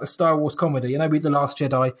as well, like the Star Wars comedy. I know with The Last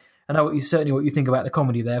Jedi, I know certainly what you think about the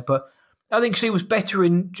comedy there, but I think she was better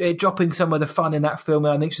in dropping some of the fun in that film,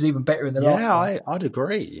 and I think she's even better in the last one. Yeah, I'd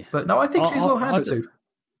agree. But no, I think she's well handled too.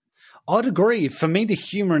 I'd agree. For me, the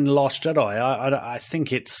humour in The Last Jedi, I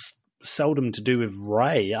think it's seldom to do with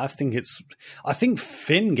Rey. I think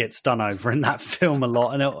Finn gets done over in that film a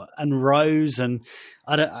lot, and Rose, and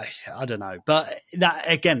I don't know. But that,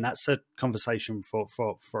 again, that's a conversation for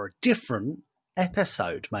a different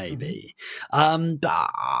episode, maybe. But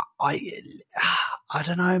I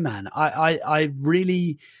don't know, man. I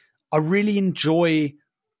really enjoy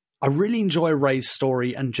Rey's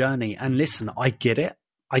story and journey. And listen, I get it.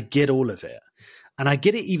 I get all of it. And I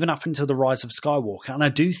get it even up until the Rise of Skywalker. And I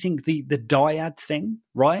do think the dyad thing,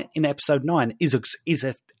 right, in episode 9 is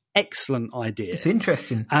an excellent idea. It's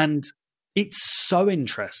interesting. And it's so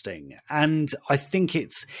interesting. And I think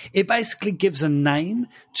it basically gives a name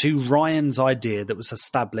to Ryan's idea that was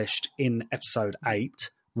established in episode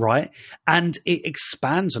 8, right? And it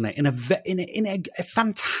expands on it in a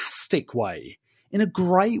fantastic way, in a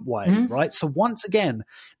great way, right? So once again,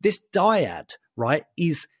 this dyad, right,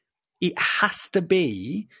 it has to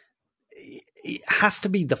be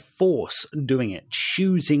the Force doing it,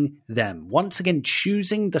 choosing them. Once again,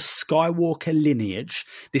 choosing the Skywalker lineage,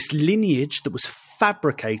 this lineage that was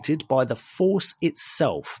fabricated by the Force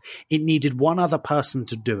itself. It needed one other person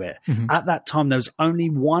to do it. At that time, there was only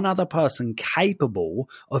one other person capable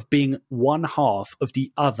of being one half of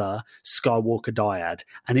the other Skywalker dyad,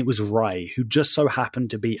 and it was Rey, who just so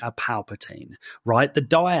happened to be a Palpatine, right? The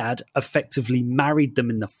dyad effectively married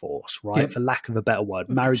them in the Force, right? Yep. For lack of a better word,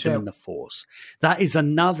 married them in the Force. That is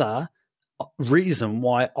another reason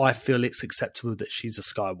why I feel it's acceptable that she's a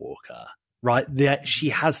Skywalker. Right, she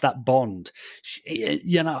has that bond,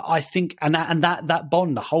 I think, and that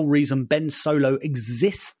bond, the whole reason Ben Solo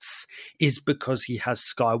exists is because he has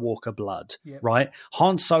Skywalker blood, right?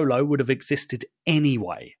 Han Solo would have existed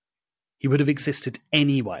anyway. He would have existed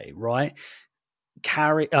anyway, right?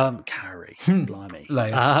 Carrie, blimey,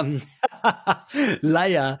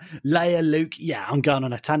 Leia, Luke. Yeah, I'm going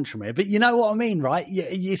on a tantrum here, but you know what I mean, right?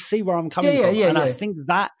 You see where I'm coming from, and I think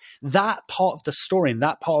that part of the story and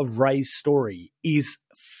that part of Rey's story is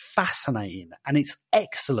fascinating, and it's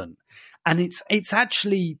excellent, and it's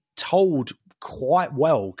actually told quite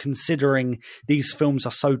well considering these films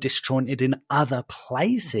are so disjointed in other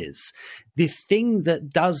places. The thing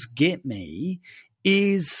that does get me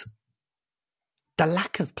is the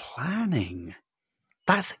lack of planning.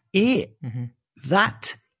 That's it.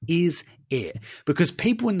 That is it. Because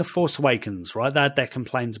people in The Force Awakens, right, they had their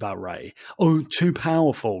complaints about Rey. Oh, too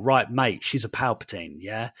powerful. Right, mate, she's a Palpatine,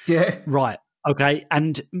 yeah? Yeah. Right, okay,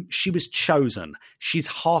 and she was chosen. She's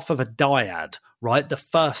half of a dyad, right? The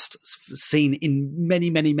first seen in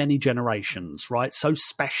many, many, many generations, right? So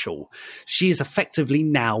special. She is effectively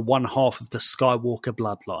now one half of the Skywalker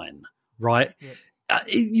bloodline, right? Yep.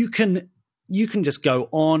 You can just go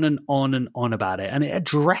on and on and on about it, and it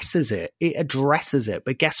addresses it.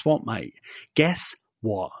 But guess what, mate? Guess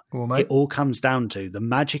what? Well, mate, it all comes down to the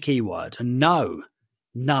magic E word. And no,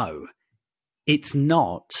 it's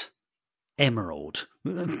not Emerald.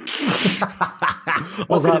 What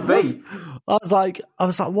could it be? I was like,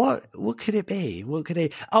 what? What could it be? What could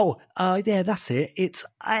it? Oh, yeah, that's it. It's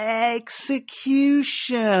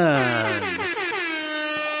execution.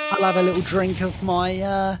 I'll have a little drink of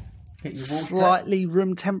my slightly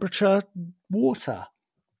room temperature water.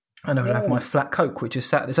 I know, I have my flat Coke, which is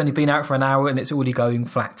sat. It's only been out for an hour and it's already going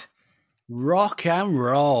flat. Rock and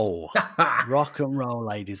roll. Rock and roll,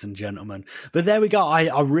 ladies and gentlemen. But there we go.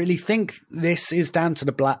 I really think this is down to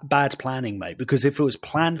the bad planning, mate, because if it was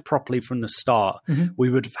planned properly from the start, we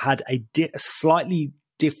would have had a slightly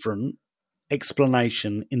different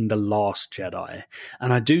explanation in The Last Jedi.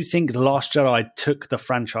 And I do think The Last Jedi took the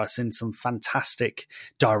franchise in some fantastic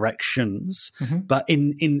directions, but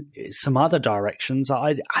in some other directions,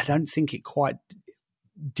 I don't think it quite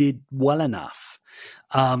did well enough.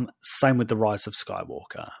 Same with The Rise of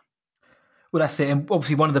Skywalker. Well, that's it. And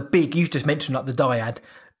obviously one of the big, you just mentioned like the dyad,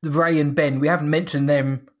 Rey and Ben, we haven't mentioned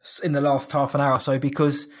them in the last half an hour or so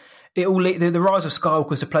because the Rise of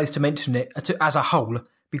Skywalker is a place to mention it as a whole,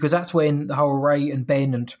 because that's when the whole Rey and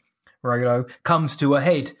Ben and Reylo comes to a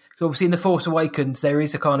head. So obviously in The Force Awakens, there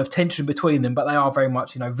is a kind of tension between them, but they are very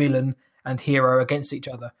much, villain and hero against each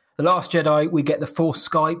other. The Last Jedi, we get the Force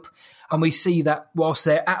Skype, and we see that whilst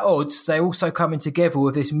they're at odds, they're also coming together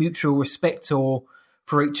with this mutual respect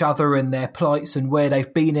for each other and their plights and where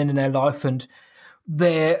they've been in their life, and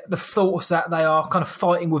the thoughts that they are kind of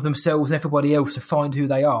fighting with themselves and everybody else to find who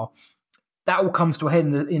they are. That all comes to a head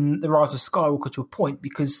in The Rise of Skywalker to a point,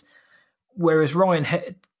 because whereas Ryan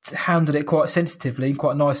handled it quite sensitively and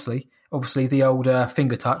quite nicely, obviously the old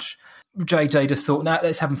finger touch, JJ just thought,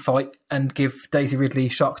 let's have them fight and give Daisy Ridley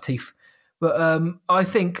shark teeth. But I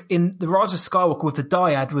think in The Rise of Skywalker with the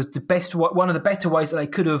dyad was one of the better ways that they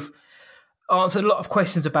could have answered a lot of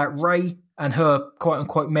questions about Rey and her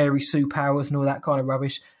quote-unquote Mary Sue powers and all that kind of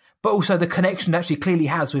rubbish, but also the connection that actually clearly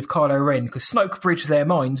has with Kylo Ren, because Snoke bridged their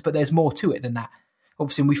minds, but there's more to it than that.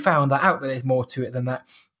 Obviously, we found that out that there's more to it than that.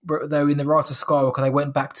 But though in The Rise of Skywalker, they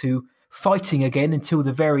went back to fighting again until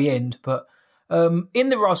the very end. But in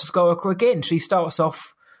The Rise of Skywalker, again, she starts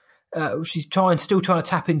off, she's still trying to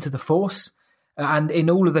tap into the Force. And in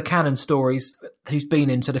all of the canon stories she's been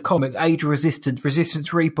into, the comic, Age of Resistance,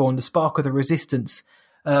 Resistance Reborn, The Spark of the Resistance,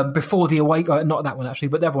 Before the Awakening, not that one actually,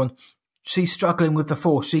 but the other one, she's struggling with the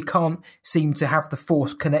Force. She can't seem to have the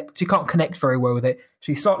Force connect. She can't connect very well with it.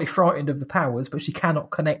 She's slightly frightened of the powers, but she cannot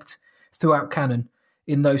connect throughout canon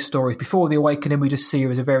in those stories. Before the Awakening, we just see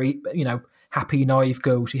her as a very, happy, naive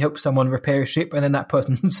girl. She helps someone repair a ship, and then that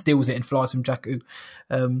person steals it and flies from Jakku.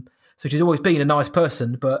 So she's always been a nice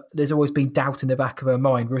person, but there's always been doubt in the back of her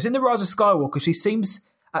mind. Whereas in The Rise of Skywalker, she seems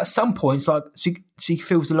at some points like she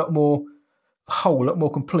feels a lot more whole, a lot more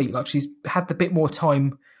complete. Like she's had a bit more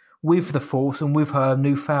time with the Force and with her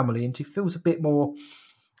new family, and she feels a bit more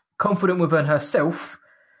confident within herself.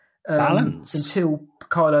 Balance. Until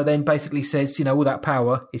Kylo then basically says, all that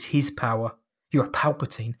power is his power. You're a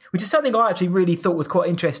Palpatine. Which is something I actually really thought was quite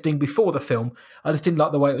interesting before the film. I just didn't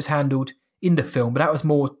like the way it was handled in the film, but that was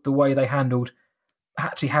more the way they handled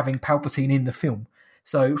actually having Palpatine in the film.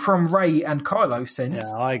 So from Rey and Kylo's sense... Yeah,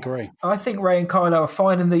 I agree. I think Rey and Kylo are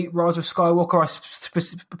fine in The Rise of Skywalker. I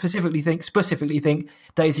specifically think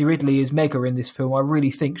Daisy Ridley is mega in this film. I really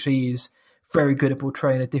think she is very good at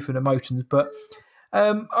portraying the different emotions. But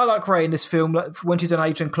I like Rey in this film. Like when she's on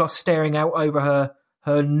Agent Kloss staring out over her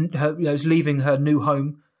leaving her new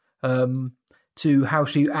home, to how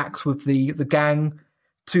she acts with the gang,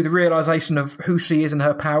 to the realisation of who she is and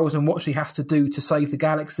her powers and what she has to do to save the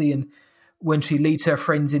galaxy, and when she leads her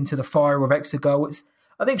friends into the fire of Exegol.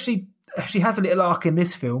 I think she has a little arc in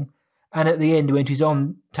this film, and at the end when she's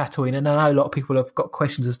on Tatooine, and I know a lot of people have got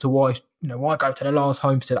questions as to why go to the Lars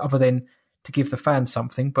homestead other than to give the fans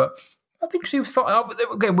something, but I think she was fine.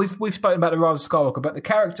 Again, we've spoken about The Rise of Skywalker, but the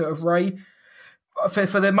character of Rey, for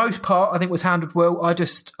the most part, I think was handled well. I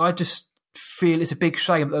just feel it's a big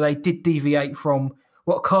shame that they did deviate from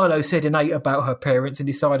what Kylo said in 8 about her parents and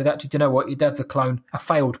decided, actually, do you know what, your dad's a clone, a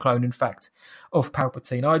failed clone, in fact, of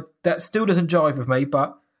Palpatine. That still doesn't jive with me,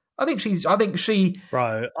 but I think she...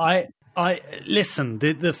 Bro, I listen,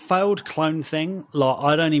 the failed clone thing, like,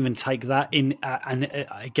 I don't even take that in, and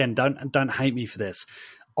again, don't hate me for this.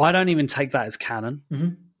 I don't even take that as canon. Mm-hmm.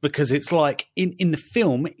 Because it's like in the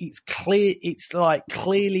film, it's clear. It's like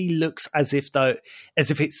clearly looks as if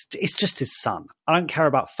it's just his son. I don't care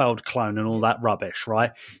about failed clone and all that rubbish, right?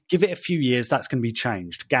 Give it a few years, that's going to be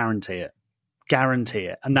changed. Guarantee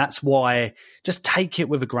it. And that's why just take it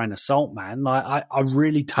with a grain of salt, man. Like I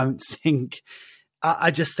really don't think.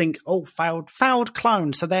 I just think, failed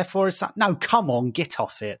clone. So therefore, it's like, no, come on, get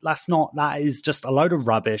off it. That is just a load of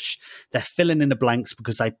rubbish. They're filling in the blanks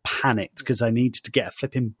because they panicked because they needed to get a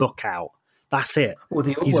flipping book out. That's it. Well,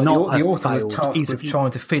 the author was tasked with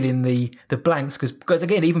trying to fill in the blanks because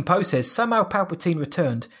again, even Poe says, somehow Palpatine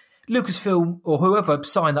returned. Lucasfilm or whoever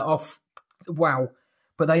signed that off, wow.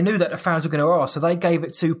 But they knew that the fans were going to ask, so they gave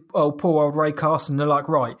it to poor old Ray Carson. They're like,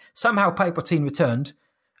 right, somehow Palpatine returned.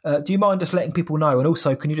 Do you mind just letting people know? And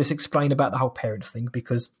also, can you just explain about the whole parents thing?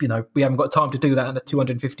 Because, we haven't got time to do that in a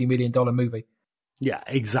 $250 million movie. Yeah,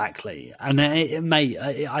 exactly. And, mate,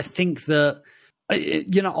 I think that,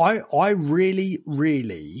 I really,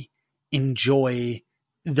 really enjoy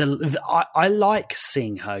I like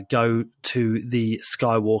seeing her go to the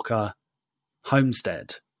Skywalker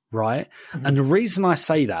homestead, right? Mm-hmm. And the reason I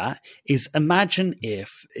say that is, imagine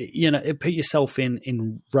if, put yourself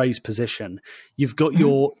in Rey's position. You've got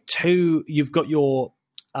your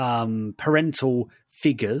parental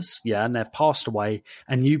figures, and they've passed away,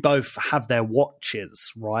 and you both have their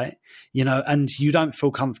watches, right? And you don't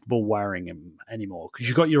feel comfortable wearing them anymore because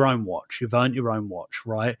you've got your own watch. You've earned your own watch,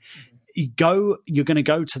 right? Mm-hmm. You're going to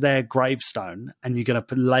go to their gravestone and you're going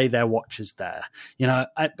to lay their watches there,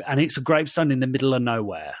 and it's a gravestone in the middle of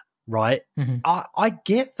nowhere, right? Mm-hmm. I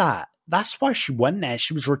get that. That's why she went there.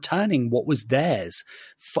 She was returning what was theirs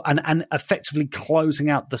and effectively closing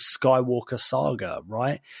out the Skywalker saga,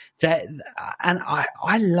 right? And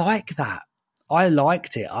I like that. I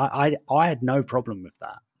liked it. I had no problem with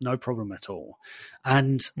that. No problem at all.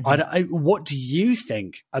 And what do you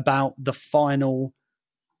think about the final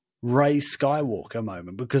Rey Skywalker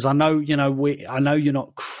moment? Because I know, I know you're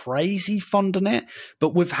not crazy fond on it,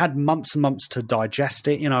 but we've had months and months to digest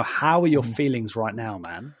it. How are your feelings right now,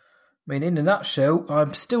 man? I mean, in a nutshell,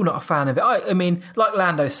 I'm still not a fan of it. I mean, like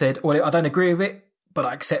Lando said, I don't agree with it, but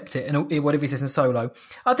I accept it, and whatever he says in Solo.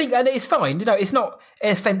 I think, and it's fine, it's not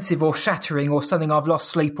offensive or shattering or something I've lost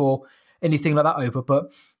sleep or anything like that over, but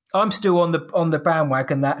I'm still on the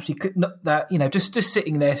bandwagon that she could not, that, just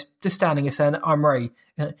sitting there, just standing and saying, I'm Rey.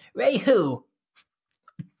 Rey who?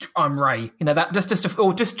 I'm Rey. That just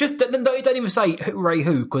don't even say Rey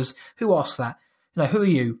who, because who asks that? Who are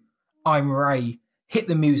you? I'm Rey. Hit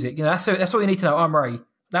the music. That's all you need to know. I'm Rey.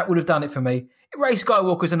 That would have done it for me. Rey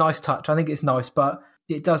Skywalker's a nice touch. I think it's nice, but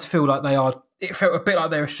it does feel like it felt a bit like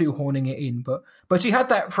they were shoehorning it in. But she had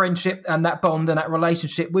that friendship and that bond and that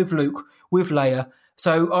relationship with Luke, with Leia.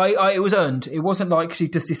 So it was earned. It wasn't like she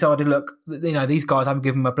just decided, look, these guys haven't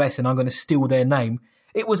given them a blessing, I'm going to steal their name.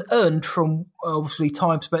 It was earned from, obviously,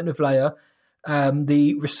 time spent with Leia,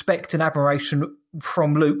 the respect and admiration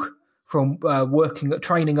from Luke, from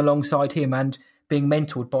training alongside him and being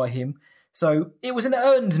mentored by him. So it was an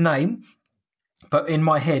earned name, but in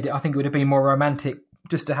my head, I think it would have been more romantic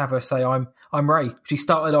just to have her say, I'm Rey. She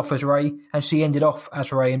started off as Rey and she ended off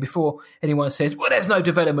as Rey. And before anyone says, well, there's no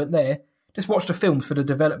development there, just watch the films for the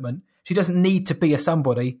development. She doesn't need to be a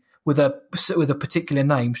somebody with a particular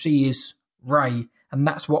name. She is Rey. And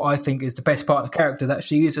that's what I think is the best part of the character, that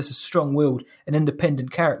she is just a strong-willed and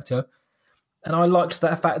independent character. And I liked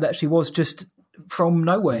that fact that she was just from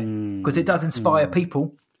nowhere, because it does inspire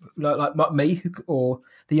people like me or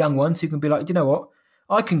the young ones who can be like, you know what,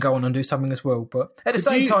 I can go on and do something as well. But at the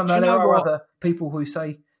same time, there are other people who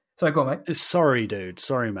say, sorry, go on, mate. Sorry, dude.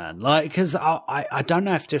 Sorry, man. Because I don't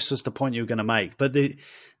know if this was the point you were going to make, but the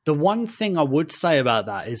one thing I would say about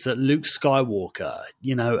that is that Luke Skywalker,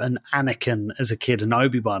 and Anakin as a kid, and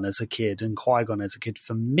Obi-Wan as a kid, and Qui-Gon as a kid,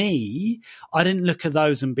 for me, I didn't look at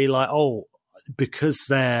those and be like, oh, because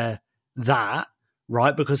they're that,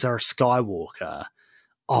 right? Because they're a Skywalker.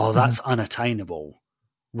 Oh, that's unattainable,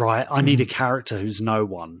 right? I need a character who's no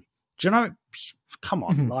one. Do you know? Come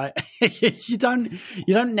on, you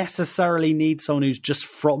don't necessarily need someone who's just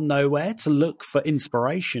from nowhere to look for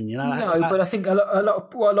inspiration. But I think a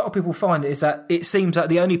lot of people find is that it seems like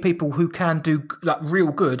the only people who can do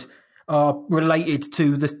real good are related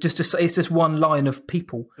to this. It's just one line of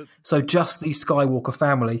people. So just the Skywalker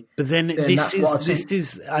family. But then this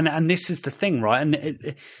is the thing, right?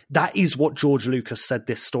 And that is what George Lucas said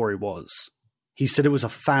this story was. He said it was a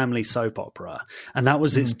family soap opera, and that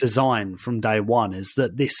was its design from day one. Is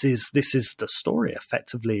that this is the story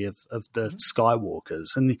effectively of the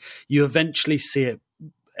Skywalkers, and you eventually see it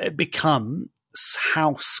become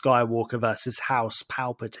House Skywalker versus House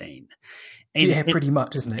Palpatine. Pretty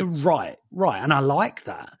much, isn't it? Right. And I like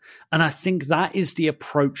that. And I think that is the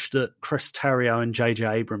approach that Chris Terrio and J.J.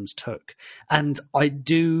 Abrams took. And I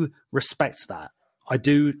do respect that. I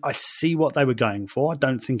see what they were going for. I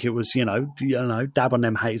don't think it was, dab on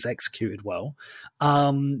them haters executed well.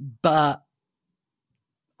 But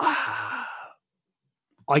I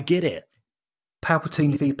get it.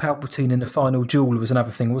 Palpatine v Palpatine in the final duel was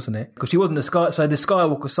another thing, wasn't it? Because she wasn't so the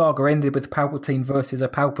Skywalker saga ended with Palpatine versus a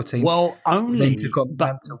Palpatine. Well,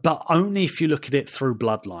 but only if you look at it through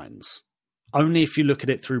bloodlines. Only if you look at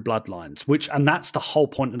it through bloodlines, and that's the whole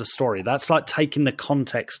point of the story. That's like taking the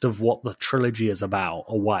context of what the trilogy is about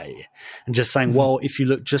away and just saying, well, if you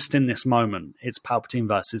look just in this moment, it's Palpatine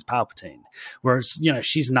versus Palpatine. Whereas,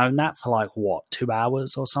 she's known that for 2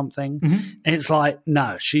 hours or something. Mm-hmm. And it's like,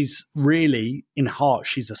 no, she's really in heart,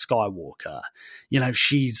 she's a Skywalker.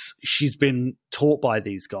 She's been taught by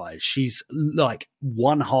these guys. She's like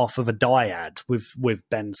one half of a dyad with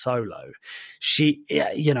Ben Solo. She,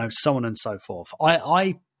 you know, so on and so forth.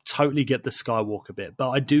 I totally get the Skywalker bit, but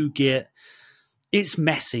I do get it's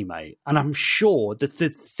messy, mate. And I'm sure that the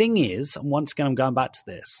thing is, and once again, I'm going back to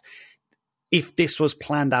this, if this was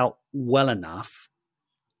planned out well enough,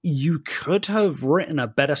 you could have written a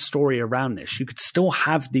better story around this. You could still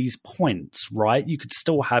have these points, right? You could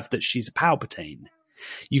still have that she's a Palpatine.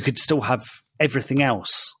 You could still have everything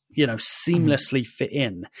else, you know, seamlessly fit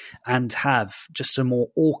in and have just a more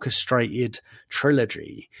orchestrated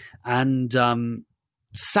trilogy. And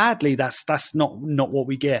sadly, that's not what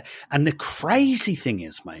we get. And the crazy thing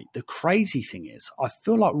is, mate, I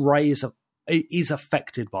feel like Rey is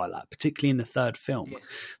affected by that, particularly in the third film. Yes.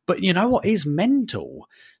 But you know what is mental?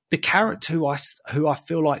 The character who I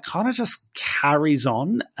feel like kind of just carries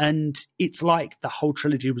on, and it's like the whole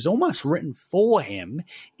trilogy was almost written for him,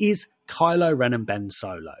 is Kylo Ren and Ben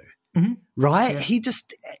Solo. Mm-hmm. Right? Yeah. He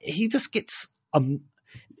just gets,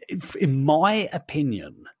 in my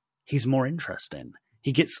opinion, he's more interesting.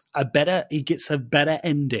 He gets a better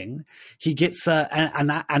ending. He gets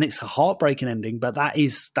and it's a heartbreaking ending, but that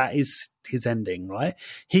is his ending, right?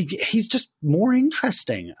 He's just more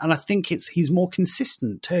interesting, and I think he's more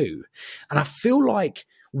consistent too. And I feel like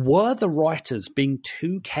were the writers being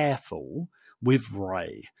too careful with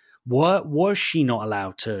Rey? Was she not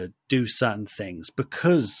allowed to do certain things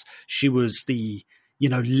because she was the, you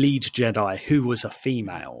know, lead Jedi who was a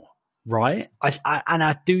female, right?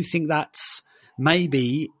 I do think that's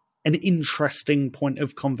maybe an interesting point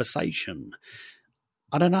of conversation.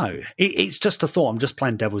 I don't know. It's just a thought. I'm just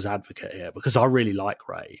playing devil's advocate here because I really like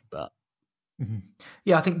Rey. But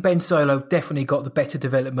yeah, I think Ben Solo definitely got the better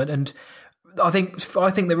development, and I think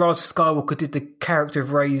that Rise of Skywalker did the character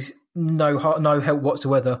of Rey's no help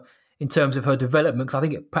whatsoever in terms of her development, because I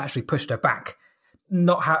think it actually pushed her back.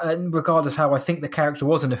 Regardless how I think the character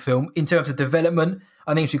was in the film, in terms of development,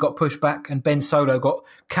 I think she got pushed back, and Ben Solo got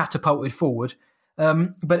catapulted forward.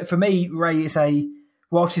 But for me, Rey is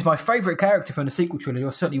while she's my favourite character from the sequel trilogy,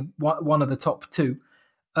 or certainly one of the top two,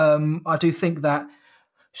 I do think that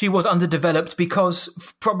she was underdeveloped because,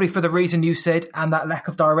 probably for the reason you said, and that lack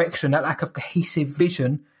of direction, that lack of cohesive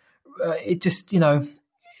vision. It just, you know,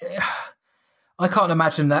 I can't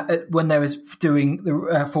imagine that when they was doing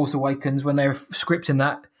the Force Awakens, when they were scripting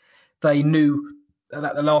that, they knew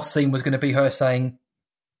that the last scene was going to be her saying,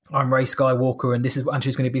 "I'm Rey Skywalker," and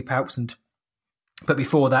she's going to be Palpatine. But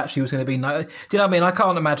before that, she was going to be no. Do you know what I mean? I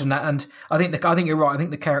can't imagine that, and I think you're right. I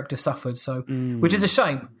think the character suffered, which is a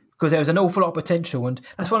shame because there was an awful lot of potential, and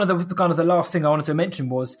that's one of the kind of the last thing I wanted to mention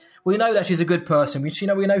was we know that she's a good person. We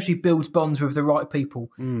know she builds bonds with the right people.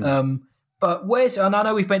 But and I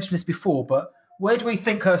know we've mentioned this before, but where do we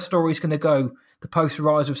think her story is going to go? The post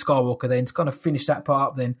Rise of Skywalker, then to kind of finish that part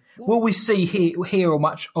up. Then will we hear or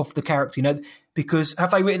much of the character? You know, because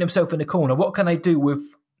have they written themselves in the corner? What can they do with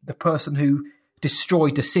the person who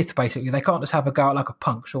destroyed the Sith? Basically, they can't just have a go out like a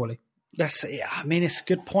punk, surely. It's a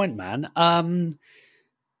good point, man.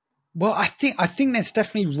 Well, I think there's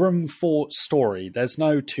definitely room for story. There's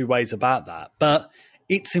no two ways about that. But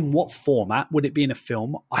it's in what format? Would it be in a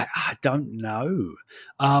film? I don't know.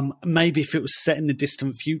 Maybe if it was set in the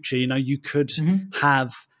distant future, you know, you could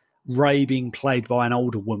have Rey being played by an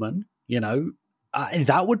older woman, you know.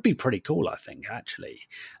 That would be pretty cool, I think, actually.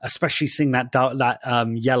 Especially seeing that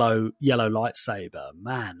yellow lightsaber.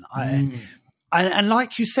 Man, And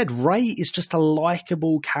like you said, Rey is just a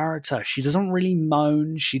likable character. She doesn't really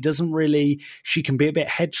moan. She can be a bit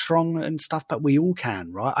headstrong and stuff, but we all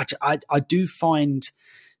can, right? I do find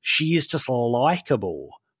she is just likable,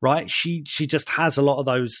 right? She just has a lot of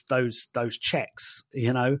those checks,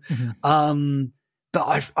 you know?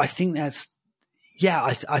 But I think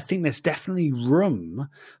I think there's definitely room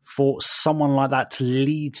for someone like that to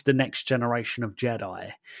lead the next generation of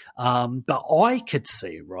Jedi. But I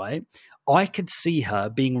could see her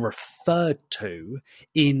being referred to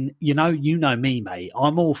in, you know me, mate.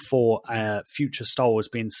 I'm all for future Star Wars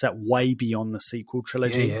being set way beyond the sequel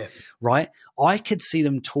trilogy, right? I could see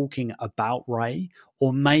them talking about Rey,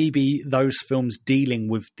 or maybe those films dealing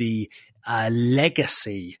with the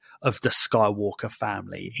legacy of the Skywalker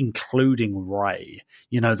family, including Rey,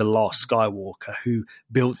 you know, the last Skywalker who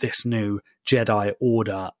built this new Jedi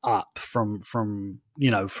Order up from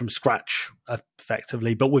scratch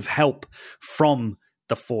effectively, but with help from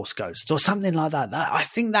the Force Ghosts or something like that. I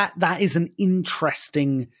think that is an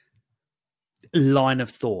interesting line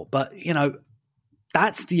of thought, but you know,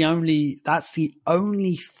 that's the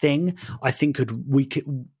only thing I think we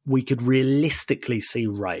could realistically see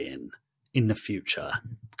Rey in. in the future?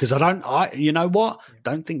 Because you know what?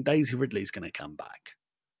 Don't think Daisy Ridley's going to come back.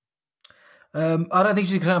 I don't think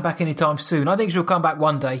she's going to come back anytime soon. I think she'll come back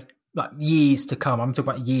one day, like years to come. I'm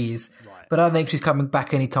talking about years. Right. But I don't think she's coming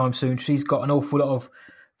back anytime soon. She's got an awful lot of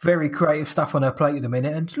very creative stuff on her plate at the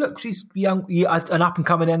minute. And look, she's young, an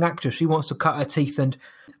up-and-coming young actress. She wants to cut her teeth and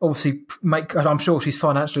obviously I'm sure she's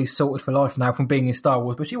financially sorted for life now from being in Star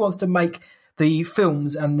Wars, but she wants to make the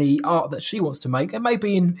films and the art that she wants to make. And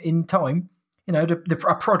maybe in time, you know,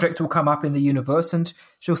 a project will come up in the universe and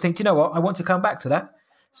she'll think, you know what, I want to come back to that.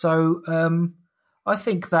 So I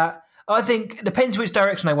think it depends which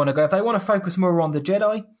direction they want to go. If they want to focus more on the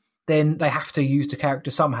Jedi, then they have to use the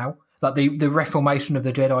character somehow, like the reformation of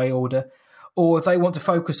the Jedi Order. Or if they want to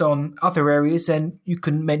focus on other areas, then you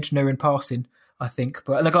can mention her in passing, I think.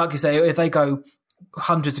 But like you say, if they go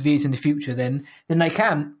hundreds of years in the future, then they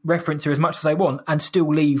can reference her as much as they want and still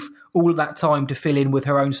leave all of that time to fill in with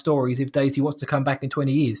her own stories if Daisy wants to come back in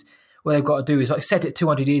 20 years. What they've got to do is like set it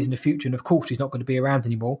 200 years in the future, and of course she's not going to be around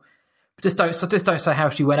anymore. But just don't say how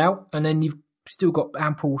she went out, and then you've still got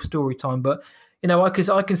ample story time. But you know, I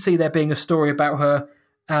can see there being a story about her,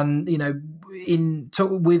 and you know,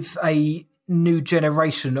 with a new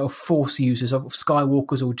generation of Force users, of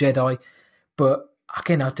Skywalkers or Jedi. But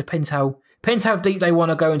again, it depends how deep they want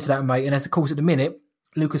to go into that, mate. And as of course, at the minute,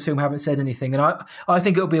 Lucasfilm haven't said anything, and I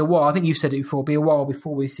think it'll be a while. I think you've said it before. It'll be a while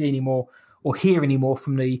before we see any more or hear any more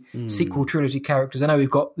from the sequel trilogy characters. I know we've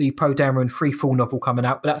got the Poe Dameron Freefall novel coming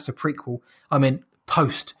out, but that's a prequel. I mean,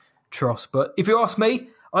 post-Tross. But if you ask me,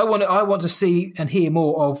 I want to see and hear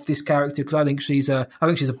more of this character because I think she's a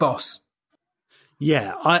boss.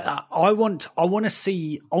 Yeah, I want to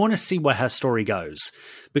see where her story goes,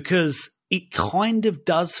 because it kind of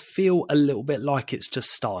does feel a little bit like it's just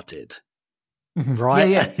started. Right?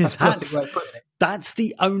 Yeah. That's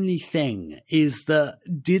the only thing, is that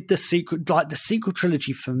the sequel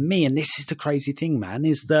trilogy for me, and this is the crazy thing, man,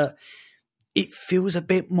 is that it feels a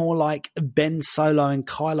bit more like a Ben Solo and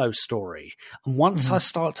Kylo story. And once I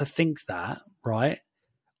start to think that, right,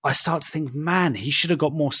 I start to think, man, he should have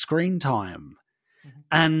got more screen time.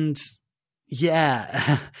 And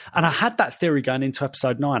yeah, and I had that theory going into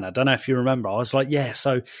episode 9. I don't know if you remember. I was like, yeah,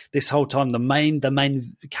 so this whole time the main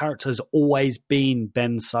character has always been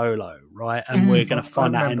Ben Solo, right? And we're going to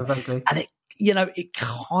find out. And it, you know, it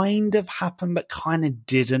kind of happened, but kind of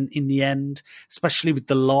didn't in the end, especially with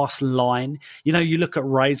the last line. You know, you look at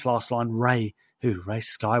Rey's last line, Rey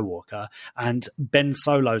Skywalker, and Ben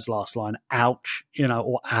Solo's last line, ouch, you know,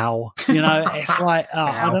 or ow, you know, it's like,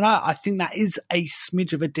 I don't know. I think that is a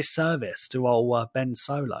smidge of a disservice to old Ben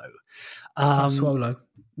Solo. Swallow.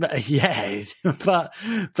 Yeah, but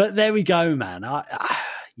there we go, man.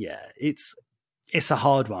 Yeah, it's a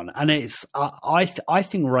hard one, and it's I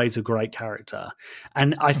think Rey's a great character,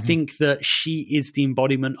 and I think that she is the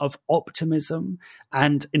embodiment of optimism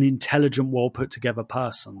and an intelligent, well put together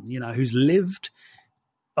person, you know, who's lived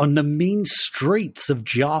on the mean streets of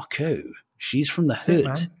Jakku. She's from the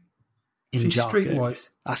hood in Jakku. Streetwise.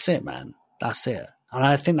 That's it, man. That's it, and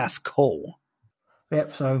I think that's cool.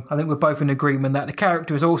 Yep. So I think we're both in agreement that the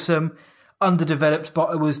character is awesome. Underdeveloped,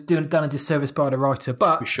 but it was done a disservice by the writer.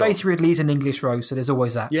 But sure. Daisy Ridley's an English rose, so there's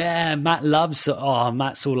always that. Yeah, Matt's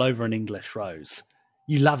all over an English rose.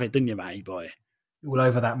 You love it, didn't you, Matty boy? All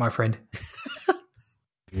over that, my friend.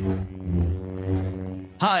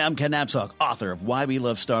 Hi, I'm Ken Napzok, author of Why We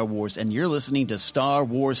Love Star Wars, and you're listening to Star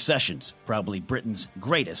Wars Sessions, probably Britain's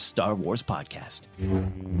greatest Star Wars podcast.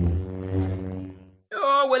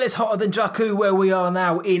 Oh, well, it's hotter than Jakku where we are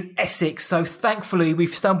now in Essex, so thankfully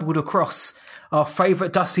we've stumbled across our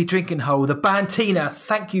favourite dusty drinking hole, the Bantina.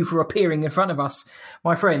 Thank you for appearing in front of us,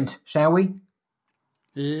 my friend, shall we?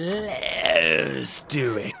 Let's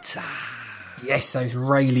do it. Yes, those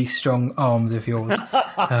really strong arms of yours.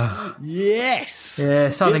 Yes.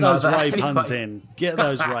 Yeah, something like that. Get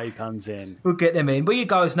those Ray puns in. We'll get them in. But you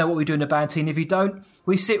guys know what we do in the Bantina. If you don't,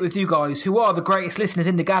 we sit with you guys, who are the greatest listeners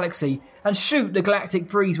in the galaxy, and shoot the galactic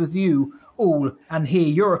breeze with you all and hear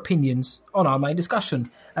your opinions on our main discussion.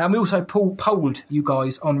 And we also polled you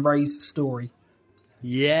guys on Rey's story.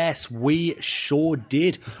 Yes, we sure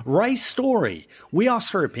did. Rey's story. We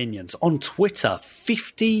asked for opinions on Twitter.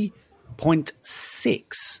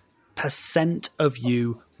 50.6% of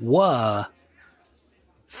you were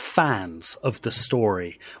fans of the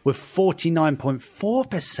story, with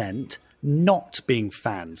 49.4% not being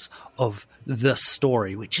fans of the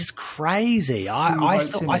story, which is crazy. I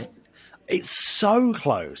thought it's so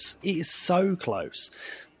close. It is so close.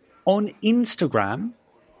 On Instagram,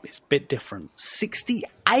 it's a bit different.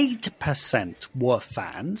 68% were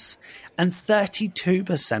fans and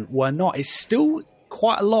 32% were not. It's still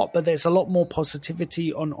quite a lot, but there's a lot more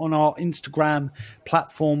positivity on our Instagram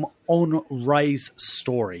platform on Rey's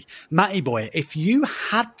story. Matty boy, if you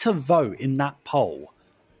had to vote in that poll,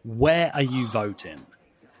 where are you voting?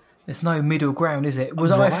 There's no middle ground, is it?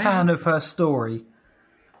 Was I a fan of her story?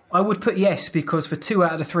 I would put yes, because for 2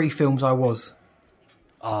 out of the 3 films I was.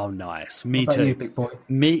 Oh, nice. Me too. You, big boy?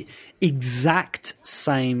 Me, exact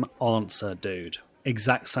same answer, dude.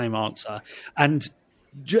 Exact same answer. And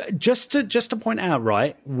just to point out,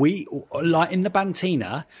 right, we, like in the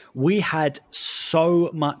Bantina, we had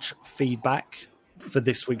so much feedback for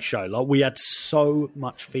this week's show. Like, we had so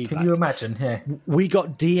much feedback. Can you imagine? Yeah. We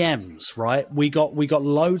got DMs, right? We got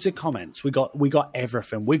loads of comments. We got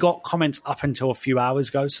everything. We got comments up until a few hours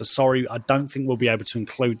ago. So sorry, I don't think we'll be able to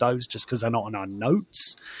include those just because they're not on our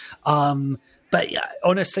notes. But yeah,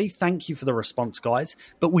 honestly, thank you for the response, guys.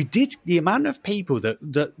 But we did, the amount of people that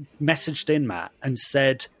messaged in, Matt, and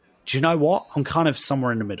said, do you know what? I'm kind of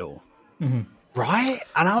somewhere in the middle. Mm-hmm. Right?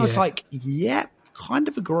 And I was like, yeah, kind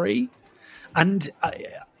of agree. And I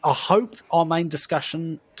hope our main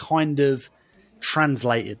discussion kind of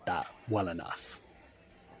translated that well enough.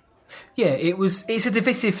 Yeah, it's a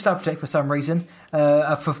divisive subject for some reason,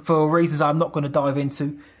 for reasons I'm not going to dive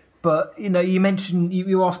into. But, you know, you mentioned,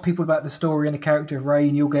 you ask people about the story and the character of Rey,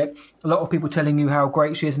 and you'll get a lot of people telling you how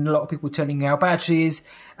great she is, and a lot of people telling you how bad she is,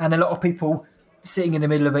 and a lot of people sitting in the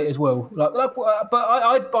middle of it as well.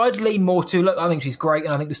 But I'd lean more to, look, I think she's great,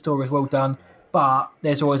 and I think the story is well done. But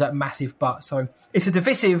there's always that massive but. So it's a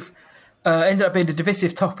divisive, ended up being a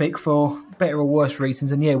divisive topic for better or worse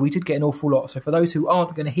reasons. And yeah, we did get an awful lot. So for those who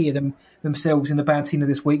aren't going to hear themselves in the Bantina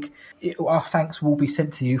this week, our thanks will be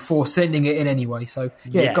sent to you for sending it in anyway. So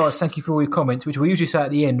yeah, guys, thank you for all your comments, which we usually say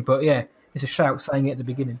at the end. But yeah, it's a shout saying it at the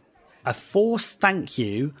beginning. A forced thank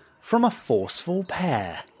you from a forceful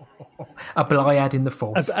pair. A Blyad in the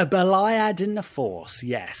Force. A Blyad in the Force,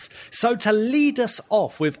 yes. So to lead us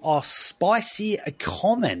off with our spicy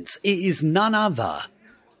comments, it is none other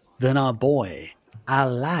than our boy, our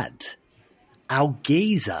lad, our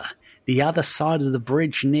geezer, the other side of the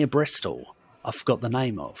bridge near Bristol. I forgot the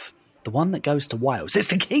name of. The one that goes to Wales.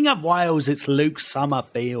 It's the King of Wales. It's Luke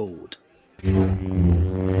Summerfield.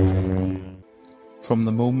 From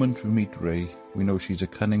the moment we meet Rey, we know she's a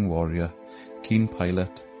cunning warrior, keen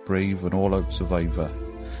pilot, brave and all-out survivor.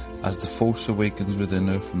 As the Force awakens within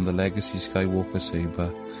her from the legacy Skywalker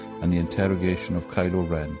saber and the interrogation of Kylo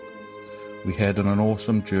Ren, we head on an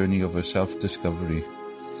awesome journey of her self-discovery.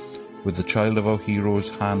 With the child of our heroes,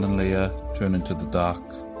 Han and Leia, turn into the dark.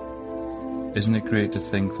 Isn't it great to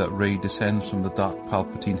think that Rey descends from the dark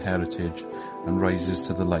Palpatine heritage and rises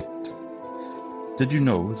to the light? Did you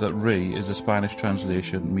know that Rey is a Spanish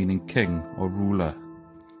translation meaning king or ruler?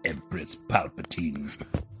 Empress Palpatine.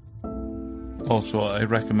 Also, I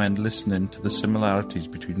recommend listening to the similarities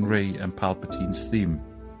between Rey and Palpatine's theme.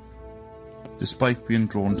 Despite being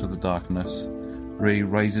drawn to the darkness, Rey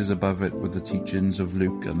rises above it with the teachings of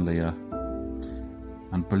Luke and Leia,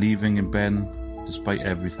 and believing in Ben despite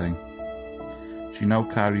everything. She now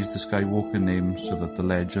carries the Skywalker name so that the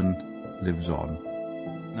legend lives on.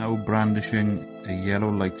 Now brandishing a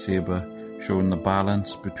yellow lightsaber, showing the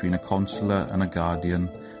balance between a consular and a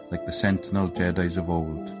guardian, like the Sentinel Jedis of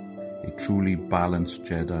old. A truly balanced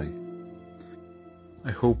Jedi. I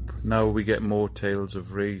hope now we get more tales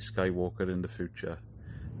of Rey Skywalker in the future,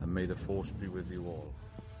 and may the Force be with you all.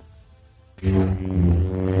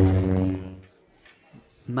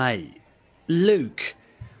 Mate, Luke,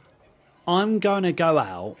 I'm going to go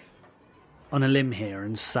out on a limb here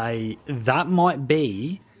and say that might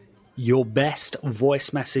be your best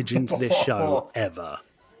voice message into this show ever.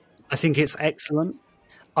 I think it's excellent.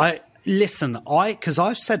 Because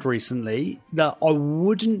I've said recently that I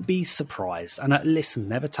wouldn't be surprised, and listen,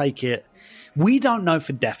 never take it. We don't know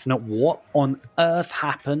for definite what on earth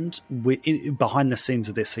happened behind the scenes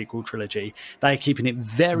of this sequel trilogy. They are keeping it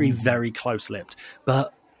very, very close-lipped.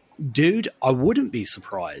 But, dude, I wouldn't be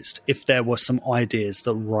surprised if there were some ideas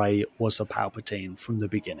that Rey was a Palpatine from the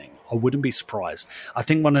beginning. I wouldn't be surprised. I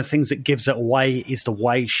think one of the things that gives it away is the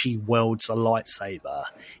way she wields a lightsaber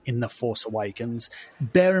in The Force Awakens.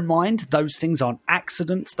 Bear in mind, those things aren't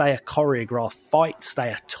accidents. They are choreographed fights.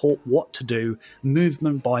 They are taught what to do,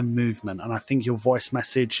 movement by movement. And I think your voice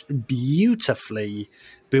message beautifully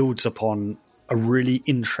builds upon a really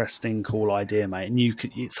interesting, cool idea, mate. And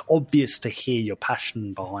it's obvious to hear your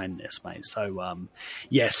passion behind this, mate. So,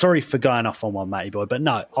 sorry for going off on one, matey boy, but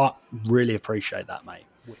no, I really appreciate that, mate.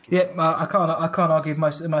 Wicked. Yeah, I can't argue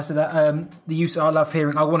most of that. The use I love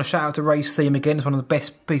hearing. I want to shout out to Rey's theme again. It's one of the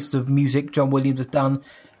best pieces of music John Williams has done,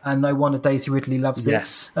 and no wonder Daisy Ridley loves it.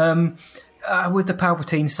 Yes. With the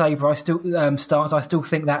Palpatine saber, I still stance. I still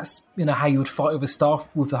think that's how you would fight with a staff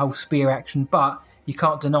with the whole spear action. But you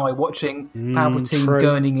can't deny watching Palpatine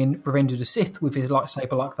gurning in Revenge of the Sith with his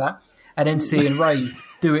lightsaber like that, and then seeing Rey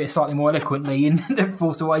do it slightly more eloquently in The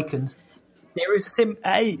Force Awakens. There is a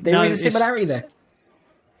similarity there.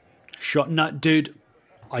 No, dude,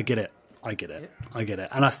 I get it.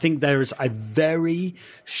 And I think there is a very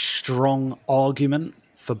strong argument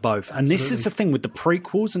for both. And this is the thing with the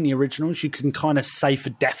prequels and the originals, you can kind of say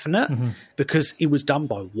for definite because it was done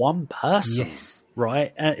by one person,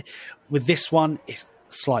 right? With this one, it's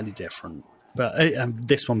slightly different. But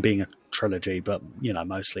this one being a trilogy, but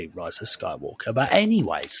mostly Rise of Skywalker. But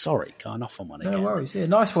anyway, sorry, going off on one again. No worries. Yeah,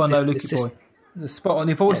 nice one though, Lukey boy. The spot on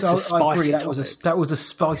your voice. I agree. That was a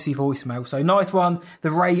spicy voicemail. So nice one.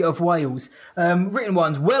 The Ray of Wales. Written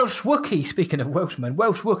ones. Welsh Wookie. Speaking of Welshmen,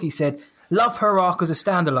 Welsh Wookie said, "Love her arc as a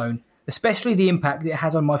standalone, especially the impact it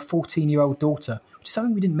has on my 14-year-old daughter," which is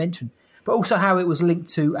something we didn't mention. But also how it was linked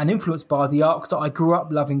to and influenced by the arcs that I grew up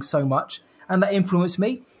loving so much, and that influenced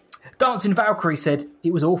me. Dancing Valkyrie said,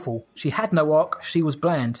 "It was awful. She had no arc. She was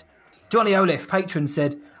bland." Johnny Olif, patron,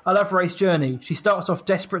 said, "I love Rey's journey. She starts off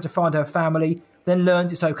desperate to find her family, then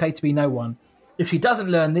learns it's okay to be no one. If she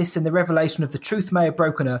doesn't learn this, then the revelation of the truth may have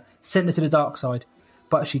broken her, sent her to the dark side.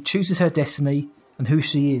 But she chooses her destiny and who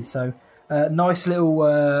she is." So, nice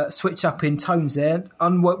little switch up in tones there.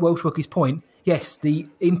 On Welsh Wookie's point, yes, the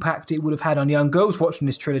impact it would have had on young girls watching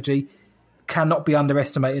this trilogy cannot be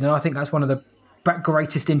underestimated. And I think that's one of the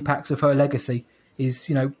greatest impacts of her legacy is,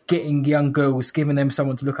 getting young girls, giving them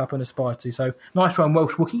someone to look up and aspire to. So, nice one,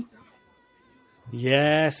 Welsh Wookie.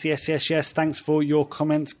 Yes. Thanks for your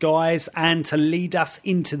comments, guys. And to lead us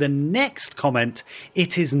into the next comment,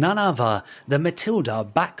 it is none other than Matilda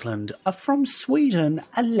Backlund from Sweden.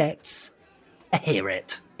 Let's hear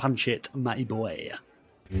it. Punch it, matey boy.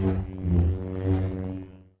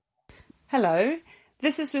 Hello,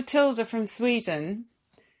 this is Matilda from Sweden.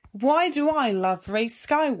 Why do I love Rey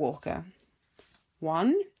Skywalker?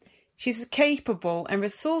 1. She's a capable and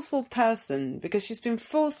resourceful person because she's been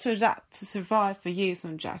forced to adapt to survive for years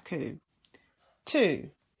on Jakku. 2.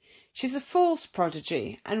 She's a Force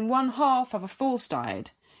prodigy and one half of a Force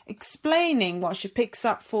died, explaining why she picks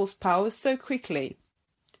up Force powers so quickly.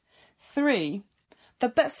 3. The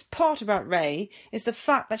best part about Rey is the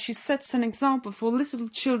fact that she sets an example for little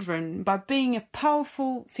children by being a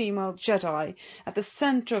powerful female Jedi at the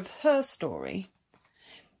centre of her story.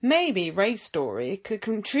 Maybe Rey's story could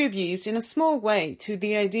contribute in a small way to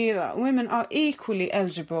the idea that women are equally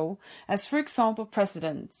eligible as, for example,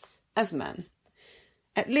 presidents, as men.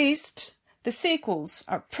 At least, the sequels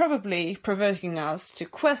are probably provoking us to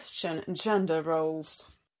question gender roles.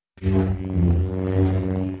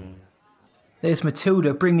 There's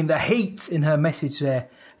Matilda bringing the heat in her message there.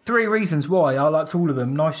 3 reasons why I liked all of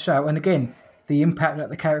them. Nice shout. And again, the impact that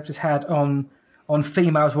the characters had on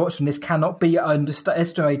females watching this cannot be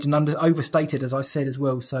underestimated and overstated, as I said as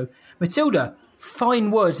well. So, Matilda,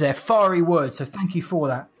 fine words there, fiery words. So thank you for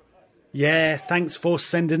that. Yeah, thanks for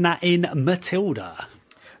sending that in, Matilda.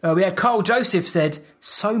 We had Carl Joseph said,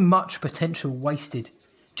 "So much potential wasted."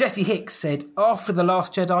 Jesse Hicks said, "After The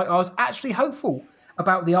Last Jedi, I was actually hopeful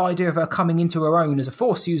about the idea of her coming into her own as a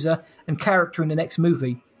Force user and character in the next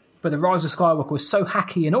movie. But The Rise of Skywalker was so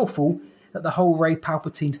hacky and awful that the whole Rey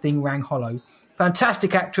Palpatine thing rang hollow.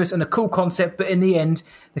 Fantastic actress and a cool concept, but in the end,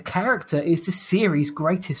 the character is the series'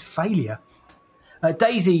 greatest failure."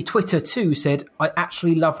 Daisy Twitter 2 said, "I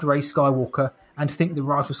actually loved Rey Skywalker and think The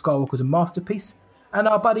Rise of Skywalker was a masterpiece." And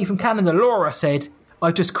our buddy from Canada, Laura, said,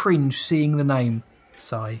 "I just cringe seeing the name."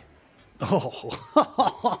 Sigh.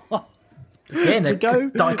 Oh. Again,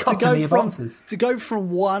 dichotomy of answers. To go from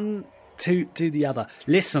one to the other.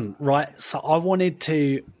 Listen, right, so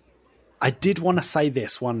I did want to say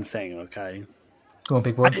this one thing, okay? Go on,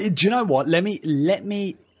 big boy. Do you know what? Let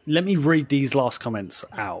me read these last comments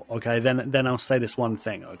out, okay? Then I'll say this one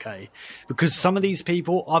thing, okay? Because some of these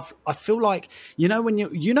people, I feel like, when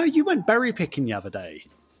you went berry picking the other day.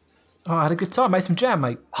 Oh, I had a good time. Made some jam,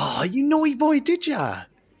 mate. Oh, you naughty boy, did ya?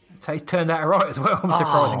 It turned out right as well,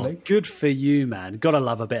 surprisingly. Oh, good for you, man. Gotta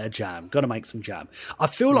love a bit of jam. Gotta make some jam. I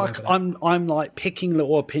feel like I'm like picking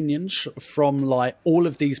little opinions from like all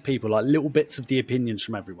of these people, like little bits of the opinions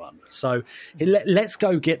from everyone. So let's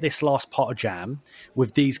go get this last pot of jam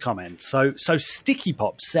with these comments. So Sticky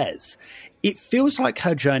Pop says, It feels like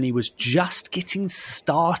her journey was just getting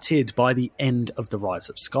started by the end of The Rise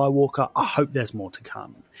of Skywalker. I hope there's more to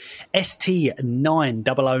come.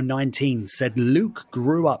 ST90019 said Luke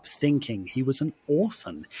grew up thinking he was an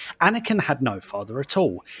orphan. Anakin had no father at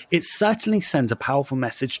all. It certainly sends a powerful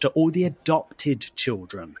message to all the adopted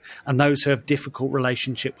children and those who have difficult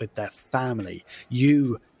relationship with their family.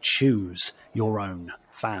 You choose your own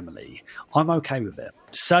family. I'm okay with it.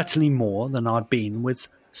 Certainly more than I'd been with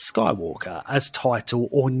Skywalker as title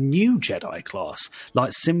or new Jedi class,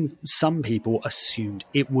 like some people assumed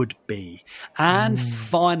it would be. And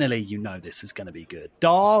finally, you know this is going to be good.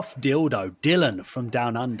 Darth Dildo Dylan from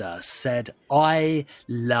Down Under said, I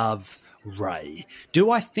love Rey.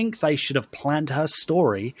 Do I think they should have planned her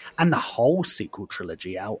story and the whole sequel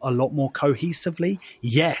trilogy out a lot more cohesively?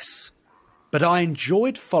 Yes. But I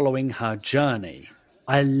enjoyed following her journey.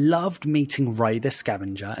 I loved meeting Rey the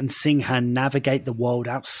Scavenger and seeing her navigate the world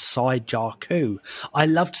outside Jakku. I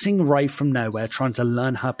loved seeing Rey from nowhere trying to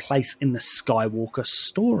learn her place in the Skywalker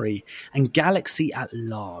story and galaxy at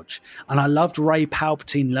large. And I loved Rey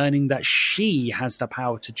Palpatine learning that she has the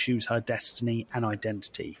power to choose her destiny and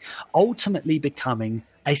identity, ultimately becoming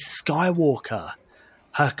a Skywalker.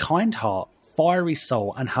 Her kind heart, fiery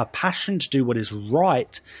soul, and her passion to do what is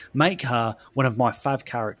right make her one of my fav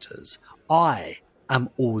characters. I am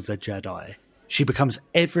all the Jedi. She becomes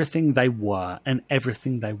everything they were and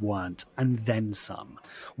everything they weren't, and then some.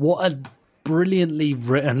 What a brilliantly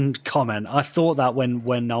written comment. I thought that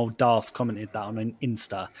when old Darth commented that on an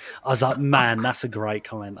Insta. I was like, man, that's a great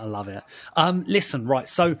comment. I love it. Listen, right,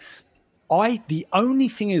 so the only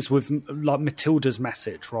thing is with like Matilda's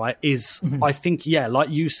message, right, is I think, yeah, like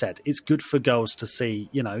you said, it's good for girls to see,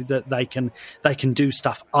 you know, that they can do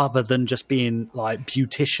stuff other than just being like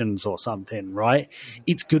beauticians or something, right?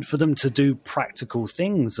 It's good for them to do practical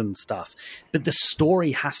things and stuff, but the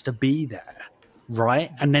story has to be there,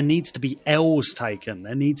 right? And there needs to be L's taken.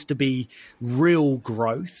 There needs to be real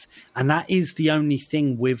growth, and that is the only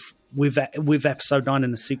thing with episode 9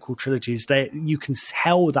 and the sequel trilogies, you can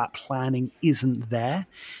tell that planning isn't there.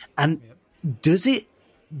 And does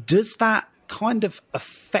that kind of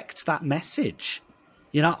affect that message?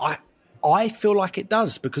 You know, I feel like it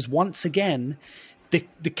does, because once again,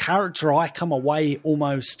 the character I come away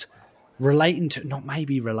almost rooting for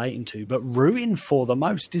the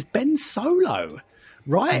most is Ben Solo.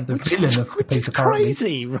 Right, and the villain of the piece,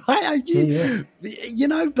 crazy, right? You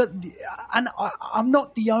know, but I'm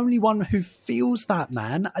not the only one who feels that,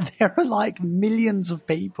 man. There are like millions of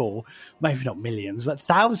people, maybe not millions, but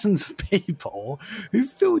thousands of people who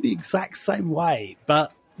feel the exact same way.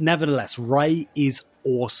 But nevertheless, Rey is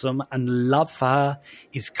awesome, and love for her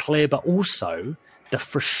is clear, but also the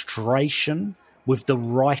frustration with the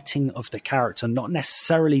writing of the character, not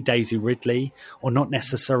necessarily Daisy Ridley or not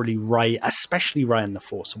necessarily Rey, especially Rey in The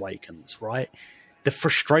Force Awakens, right? The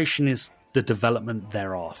frustration is the development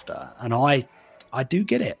thereafter. And I do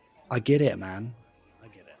get it. I get it, man. I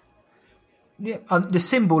get it. Yeah, the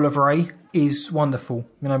symbol of Rey is wonderful. You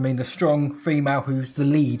know what I mean? The strong female who's the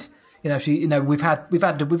lead. You know, we've had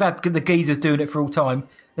the geezers doing it for all time.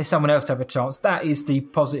 There's someone else to have a chance. That is the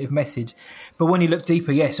positive message. But when you look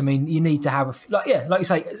deeper, yes, I mean, you need to have, like you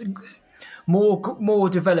say, more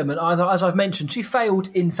development. As I've mentioned, she failed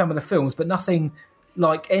in some of the films, but nothing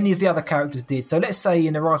like any of the other characters did. So let's say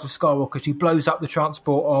in The Rise of Skywalker, she blows up the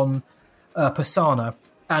transport on Pasaana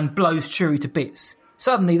and blows Chewie to bits.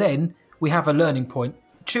 Suddenly then, we have a learning point.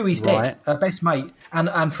 Chewie's dead, her best mate,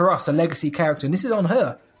 and for us, a legacy character. And this is on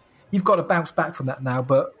her. You've got to bounce back from that now,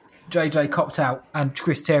 but JJ copped out and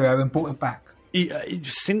Chris Terrio and brought him back.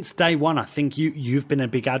 Since day one, I think you've been a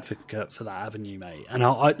big advocate for that, haven't you, mate? And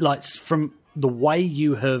I like, from the way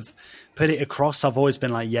you have put it across, I've always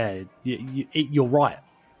been like, yeah, you're right.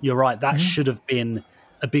 You're right. That should have been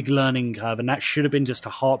a big learning curve, and that should have been just a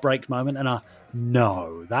heartbreak moment. And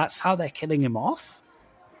no, that's how they're killing him off.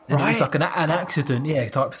 Right? It's like an accident, yeah,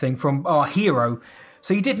 type of thing from our hero.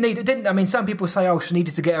 So you didn't. I mean, some people say, "Oh, she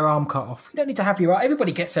needed to get her arm cut off." You don't need to have your arm.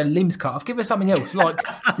 Everybody gets their limbs cut off. Give her something else, like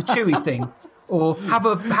the Chewie thing, or have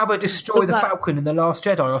her destroy the Falcon in The Last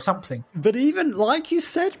Jedi or something. But even like you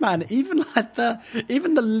said, man, even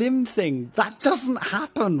the limb thing, that doesn't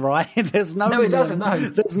happen, right? There's no. No, it doesn't. No,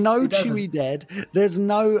 there's no Chewie dead. There's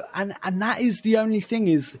no, and that is the only thing.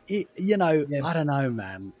 Is it, you know? Yeah. I don't know,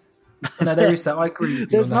 man. No, there is that. I agree with you.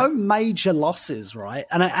 There's no major losses, right?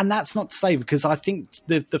 And that's not to say, because I think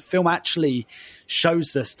the film actually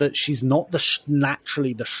shows us that she's not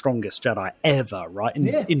naturally the strongest Jedi ever, right?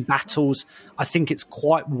 In battles, I think it's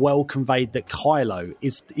quite well conveyed that Kylo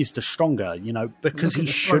is the stronger, you know, because he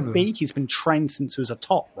should be. He's been trained since he was a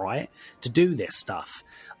tot, right, to do this stuff.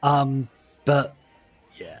 But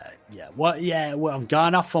well, I'm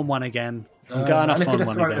going off on one again. I'm going off on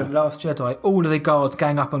one again. The Last Jedi, all of the guards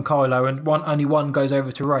gang up on Kylo, and only one goes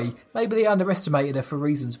over to Rey. Maybe they underestimated her for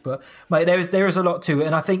reasons, but mate, there is a lot to it,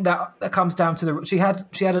 and I think that comes down to she had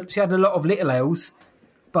a lot of little L's,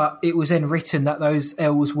 but it was then written that those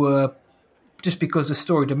L's were, just because the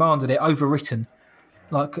story demanded it, overwritten.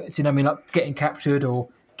 Like, you know what I mean, like getting captured or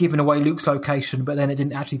giving away Luke's location, but then it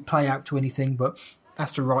didn't actually play out to anything. But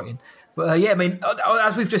that's the writing. But I mean,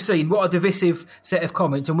 as we've just seen, what a divisive set of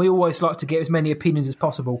comments, and we always like to get as many opinions as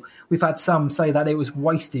possible. We've had some say that it was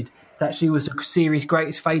wasted, that she was the series'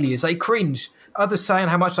 greatest failures. They cringe. Others saying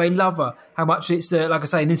how much they love her, how much it's, like I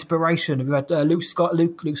say, an inspiration. We've had Luke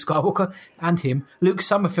Skywalker and him, Luke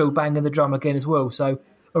Summerfield banging the drum again as well. So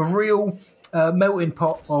a real melting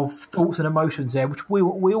pot of thoughts and emotions there, which we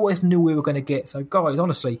always knew we were going to get. So guys,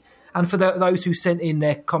 honestly, and for those who sent in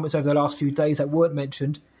their comments over the last few days that weren't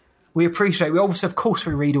mentioned, we appreciate. We obviously, of course,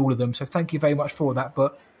 we read all of them. So thank you very much for that.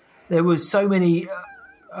 But there was so many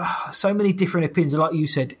different opinions. Like you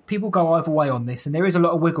said, people go either way on this, and there is a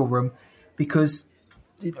lot of wiggle room because,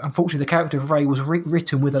 unfortunately, the character of Rey was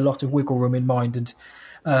written with a lot of wiggle room in mind, and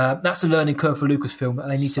that's a learning curve for Lucasfilm.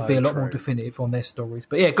 They need to be a lot more definitive on their stories.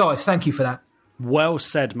 But yeah, guys, thank you for that. Well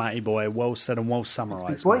said, Matty boy. Well said and well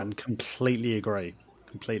summarised, man. Completely agree,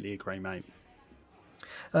 mate.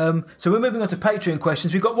 So we're moving on to Patreon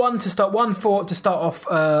questions. We've got one to start off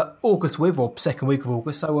August with, or second week of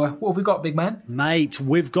August. So what have we got, big man? Mate,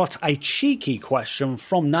 we've got a cheeky question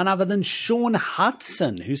from none other than Sean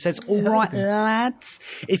Hudson, who says, all right, lads,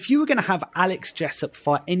 if you were going to have Alex Jessup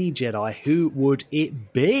fight any Jedi, who would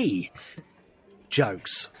it be?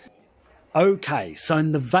 Jokes. Okay, so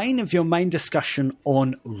in the vein of your main discussion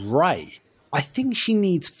on Rey, I think she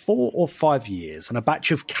needs 4 or 5 years and a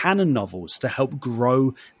batch of canon novels to help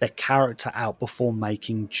grow the character out before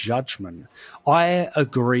making judgment. I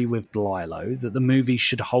agree with Blilo that the movie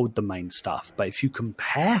should hold the main stuff, but if you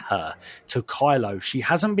compare her to Kylo, she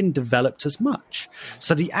hasn't been developed as much.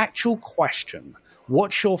 So the actual question,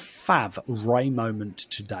 what's your fav Rey moment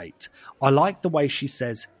to date? I like the way she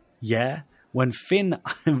says, yeah, when Finn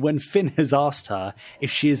has asked her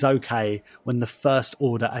if she is okay when the First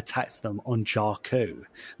Order attacked them on Jakku.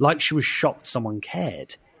 Like she was shocked someone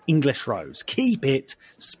cared. English Rose, keep it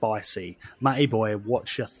spicy. Matty boy,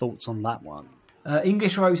 what's your thoughts on that one?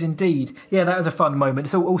 English Rose indeed. Yeah, that was a fun moment.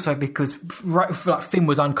 It's also because Finn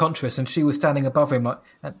was unconscious and she was standing above him like,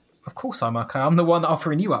 of course I'm okay. I'm the one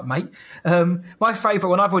offering you up, mate. My favourite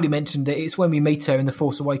one, I've already mentioned it, it's when we meet her in The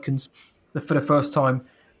Force Awakens for the first time.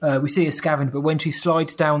 We see her scavenge, but when she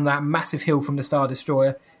slides down that massive hill from the Star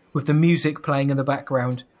Destroyer with the music playing in the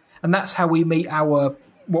background, and that's how we meet what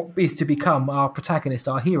is to become our protagonist,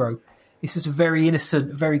 our hero. It's just a very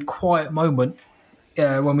innocent, very quiet moment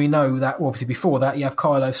when we know that, obviously before that, you have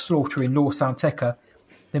Kylo slaughtering Lor San Tekka.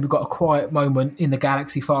 Then we've got a quiet moment in the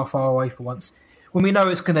galaxy far, far away for once, when we know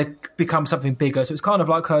it's going to become something bigger. So it's kind of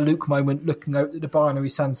like her Luke moment looking at the binary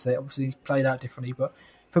sunset. Obviously, it's played out differently, but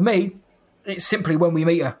for me, it's simply when we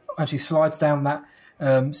meet her and she slides down that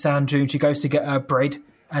sand dune. She goes to get her bread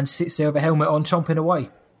and sits there with a helmet on, chomping away.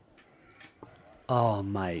 Oh,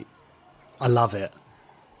 mate. I love it.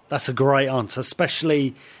 That's a great answer,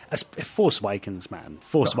 especially as Force Awakens, man.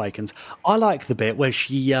 Force Awakens. I like the bit where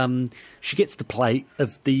she gets the plate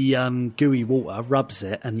of the gooey water, rubs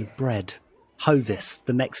it, and bread. Hovis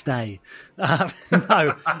the next day. No,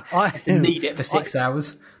 I need it for 6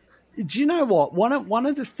 hours. Do you know what? One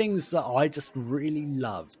of the things that I just really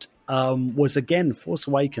loved was, again, Force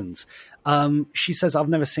Awakens. She says, I've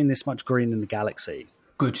never seen this much green in the galaxy.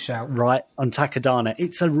 Good shout. Right, on Takodana.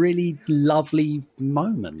 It's a really lovely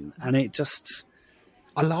moment, and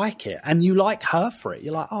I like it. And you like her for it.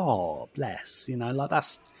 You're like, oh, bless. You know, like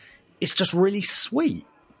it's just really sweet.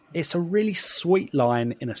 It's a really sweet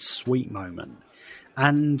line in a sweet moment.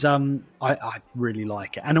 And I really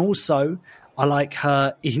like it. And also, I like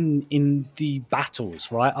her in the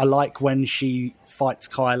battles, right? I like when she fights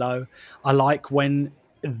Kylo. I like when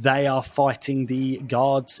they are fighting the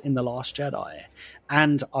guards in The Last Jedi.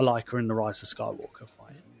 And I like her in the Rise of Skywalker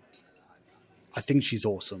fight. I think she's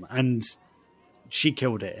awesome. And she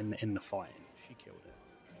killed it in the fight. She killed it.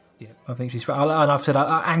 Yeah, I think she's... And I've said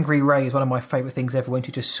Angry Rey is one of my favourite things ever, when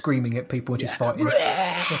she's just screaming at people and just fighting.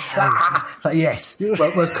 Like, yes.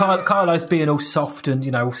 Whereas Kylo's being all soft and,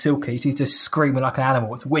 you know, all silky, she's just screaming like an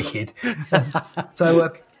animal. It's wicked.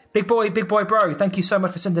 So, big boy bro, thank you so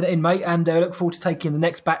much for sending it in, mate, and I look forward to taking the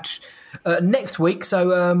next batch next week.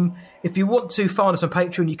 So if you want to find us on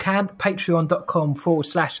Patreon, you can.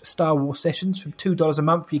 Patreon.com/Star Wars Sessions. From $2 a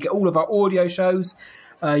month, you get all of our audio shows.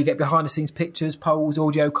 You get behind-the-scenes pictures, polls,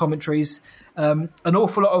 audio commentaries, an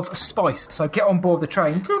awful lot of spice. So get on board the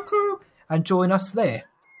train and join us there.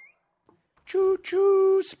 Choo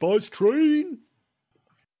choo, spice train.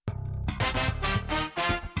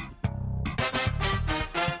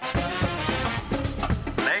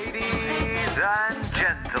 Ladies and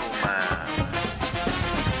gentlemen,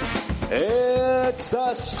 it's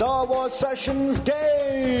the Star Wars Sessions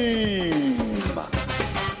game!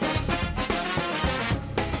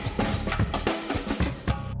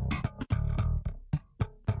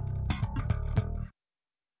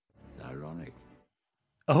 Ironic.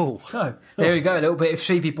 Oh. So, there we go, a little bit of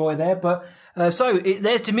Sheevy Boy there. But there's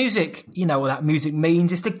the music. You know what that music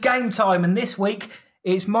means. It's the game time, and this week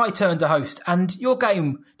it's my turn to host. And your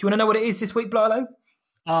game, do you want to know what it is this week, Blilo?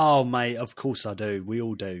 Oh, mate, of course I do. We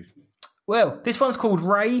all do. Well, this one's called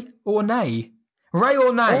Ray or Nay. Ray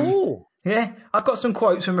or Nay. Oh. Yeah, I've got some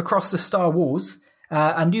quotes from across the Star Wars,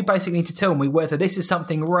 and you basically need to tell me whether this is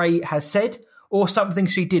something Ray has said or something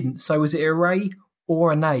she didn't. So is it a Ray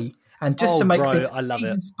or a Nay? And just to make things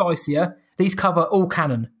even spicier, these cover all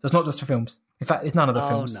canon. So it's not just the films. In fact, it's none of the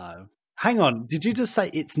films. Oh, no. Hang on. Did you just say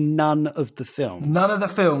it's none of the films? None of the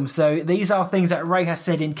films. So these are things that Ray has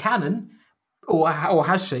said in canon, or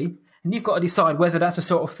has she? And you've got to decide whether that's the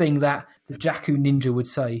sort of thing that the Jakku ninja would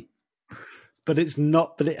say. But it's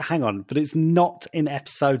not. Hang on. But it's not in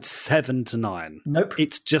episode 7 to 9. Nope.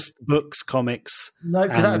 It's just books, comics. No,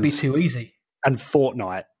 because that would be too easy. And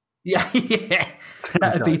Fortnite. Yeah.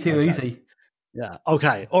 That would be too easy. Yeah.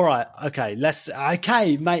 Okay. All right. Okay.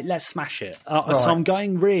 Mate. Let's smash it. Right. So I'm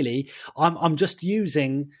going really. I'm just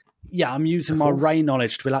using. Yeah. I'm using my Ray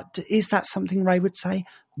knowledge to be like, is that something Ray would say?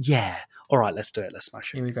 Yeah. All right. Let's do it. Let's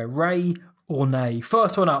smash it. Here we go. Ray or Nay.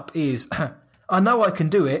 First one up is, I know I can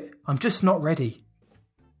do it. I'm just not ready.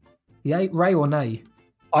 Yeah. Ray or Nay.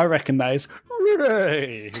 I reckon that is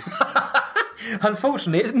Ray.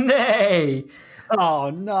 Unfortunately, it's Nay. Oh,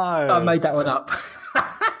 no. I made that one up.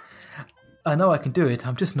 I know I can do it.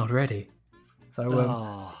 I'm just not ready.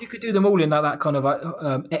 So you could do them all in that kind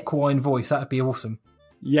of equine voice. That would be awesome.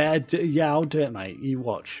 Yeah, I'll do it, mate. You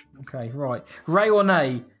watch. Okay, right. Ray or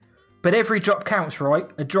Nay. But every drop counts, right?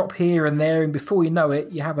 A drop here and there, and before you know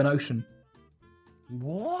it, you have an ocean.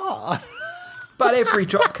 What? But every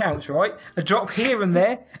drop counts, right? A drop here and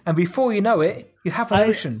there, and before you know it, you have an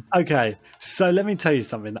ocean. Okay, so let me tell you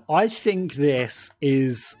something. I think this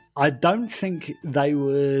is... I don't think they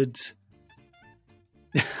would...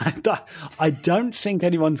 I don't think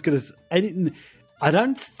anyone's going to... I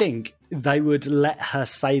don't think they would let her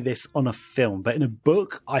say this on a film, but in a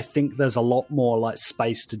book, I think there's a lot more like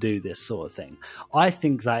space to do this sort of thing. I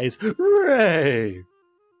think that is Ray. Is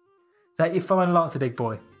that your final answer, big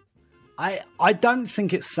boy? I don't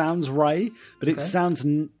think it sounds Ray, but it sounds.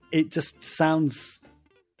 It just sounds.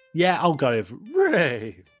 Yeah, I'll go with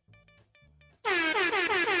Ray.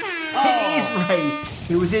 It is Ray.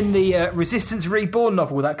 It was in the Resistance Reborn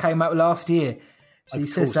novel that came out last year. She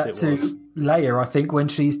says that to Leia, I think, when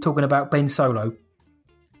she's talking about Ben Solo.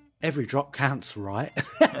 Every drop counts, right?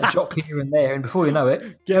 A drop here and there, and before you know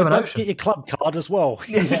it, get your club card as well.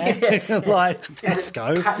 Yeah. Like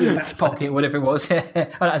Tesco. Cat in your back pocket, whatever it was. Oh,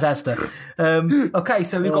 that's Asda. Okay,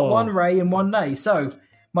 so we've got one Ray and one Nay. So,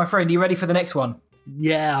 my friend, are you ready for the next one?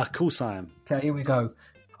 Yeah, of course I am. Okay, here we go.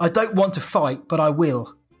 I don't want to fight, but I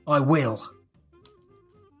will. I will.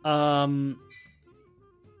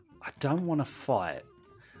 I don't want to fight.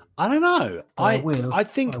 I don't know. I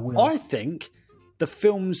think the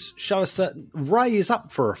films show a certain... Ray is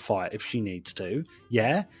up for a fight if she needs to,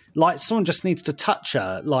 yeah? Like, someone just needs to touch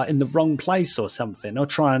her, like, in the wrong place or something, or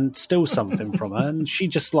try and steal something from her, and she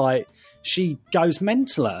just, like, she goes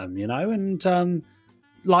mental at them, you know? And,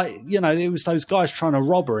 like, you know, it was those guys trying to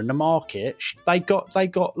rob her in the market. They got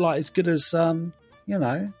like, as good as, you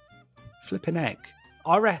know, flipping heck.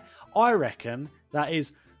 I reckon that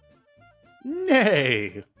is...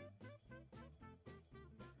 Nay.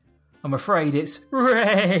 I'm afraid it's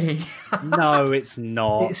Ray. No, it's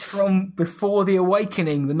not. It's from Before the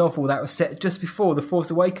Awakening, the novel that was set just before The Force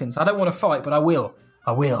Awakens. I don't want to fight, but I will.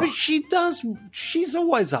 I will. But she does. She's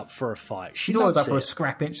always up for a fight. She's always up for a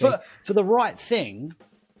scrap, isn't she? For the right thing,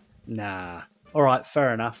 nah. All right,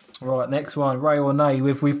 fair enough. Right, next one. Ray or Nay.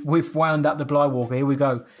 We've wound up the Blywalker. Here we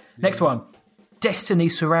go. Next one. Destiny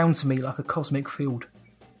surrounds me like a cosmic field.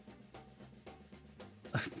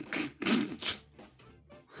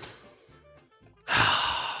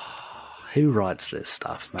 Who writes this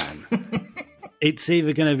stuff, man? It's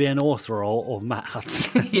either going to be an author or Matt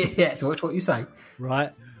Hudson. Yeah, so watch what you say.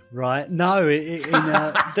 Right. No,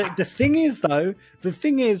 the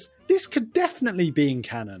thing is, this could definitely be in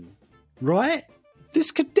canon, right?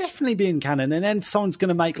 this could definitely be in canon, and then someone's going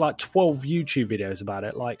to make like 12 YouTube videos about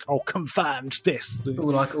it, like, oh, confirmed this.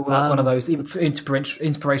 Or like one of those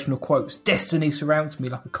inspirational quotes. Destiny surrounds me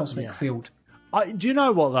like a cosmic field. Do you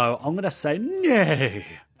know what, though? I'm going to say no.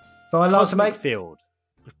 Cosmic Field.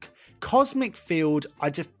 Cosmic Field,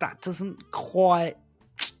 that doesn't quite...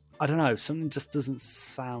 I don't know, something just doesn't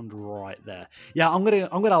sound right there. Yeah, I'm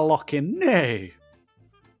gonna lock in no.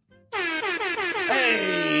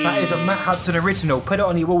 Hey! That is a Matt Hudson original. Put it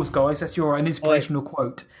on your walls, guys. That's your inspirational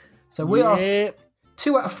quote. So we are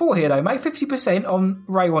 2 out of 4 here, though, mate. 50% on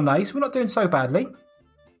Ray or Nay, so we're not doing so badly.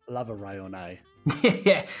 Love a Ray or Nay.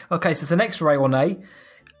 Yeah. Okay, so the next Ray or Nay.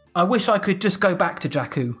 I wish I could just go back to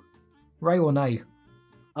Jakku. Ray or Nay?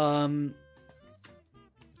 I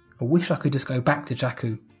wish I could just go back to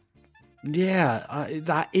Jakku. Yeah,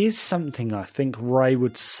 that is something I think Ray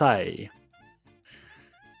would say.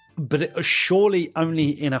 But it was surely only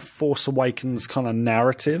in a Force Awakens kind of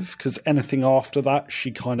narrative, because anything after that,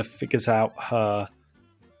 she kind of figures out her...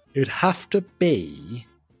 It would have to be...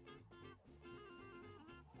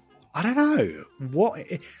 I don't know. What...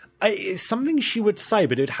 It's something she would say,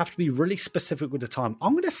 but it would have to be really specific with the time.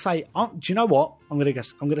 I'm going to say... do you know what? I'm going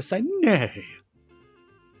to say no.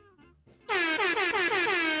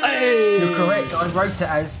 Hey! You're correct. I wrote it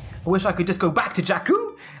as, I wish I could just go back to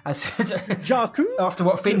Jakku. Jakku? After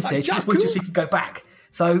what Finn said, she just wishes she could go back.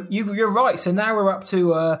 So you're right. So now we're up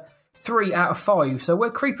to 3 out of 5. So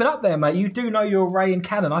we're creeping up there, mate. You do know your Ray and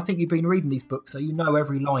canon. I think you've been reading these books, so you know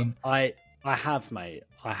every line. I have, mate.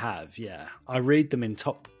 I have, yeah. I read them in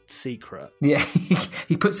top secret. Yeah,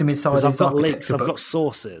 he puts them inside his I've got links, book. I've got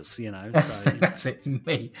sources, you know. So, yeah. That's it,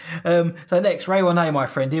 me. So next, Ray or Nay, my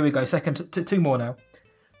friend. Here we go. Second, 2 more now.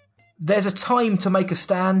 There's a time to make a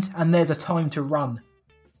stand, and there's a time to run.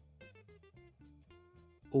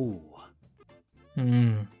 Ooh.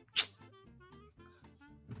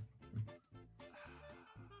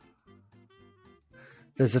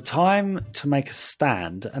 There's a time to make a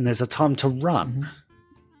stand, and there's a time to run.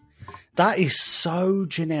 That is so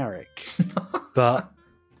generic, but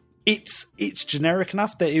it's generic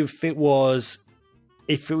enough that if it was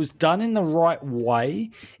done in the right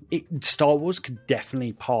way, Star Wars could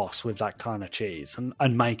definitely pass with that kind of cheese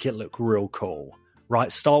and make it look real cool.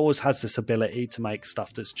 Right? Star Wars has this ability to make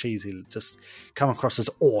stuff that's cheesy just come across as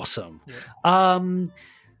awesome. Yeah.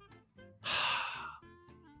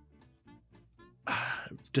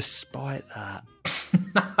 Despite that,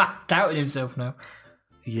 doubting himself now.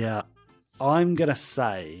 Yeah, I'm gonna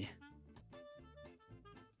say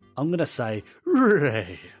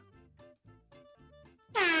Ray.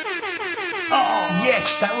 Oh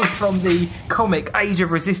yes, that was from the comic Age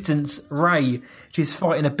of Resistance. Ray, she's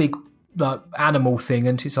fighting a big animal thing,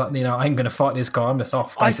 and she's like, I ain't gonna fight this guy. I'm just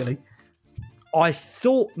off, basically. I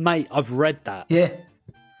thought, mate, I've read that. Yeah.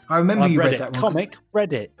 I remember you read that one. Comic,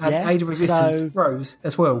 read it. And yeah. Age of Resistance Rose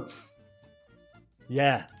as well.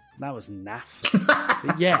 Yeah, that was naff.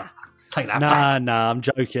 Yeah. Take that back. No, I'm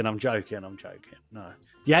joking. No.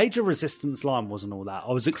 The Age of Resistance line wasn't all that.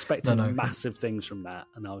 I was expecting massive things from that,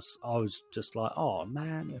 and I was just like, oh,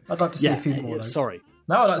 man. I'd like to see a few more, though. Sorry.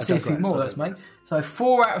 No, I'd like to see a few more, those, mate. So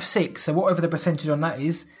 4 out of 6, so whatever the percentage on that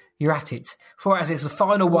is, you're at it. 4 out of 6, the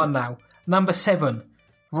final one now. Number 7.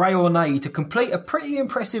 Ray or Nay to complete a pretty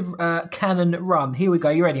impressive canon run. Here we go.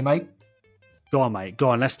 You ready, mate? Go on, mate. Go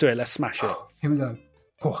on. Let's do it. Let's smash it. Here we go.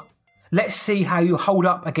 Oh. Let's see how you hold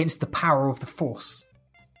up against the power of the Force.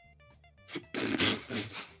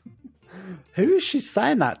 Who is she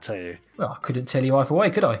saying that to? Well, I couldn't tell you either way,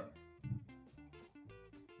 could I?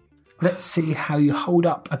 Let's see how you hold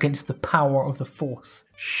up against the power of the Force.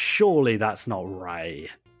 Surely that's not Ray.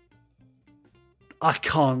 I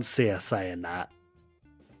can't see her saying that.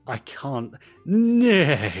 I can't.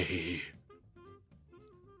 No.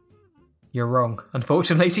 You're wrong.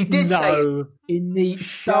 Unfortunately, she did say it in the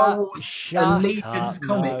Star Wars Allegiance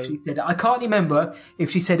comic. No. She said, I can't remember if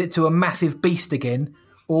she said it to a massive beast again,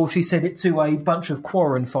 or if she said it to a bunch of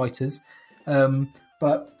Quarren fighters.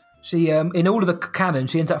 But she, in all of the canon,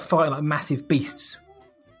 she ends up fighting like massive beasts.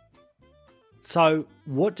 So,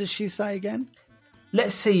 what does she say again?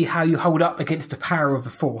 Let's see how you hold up against the power of the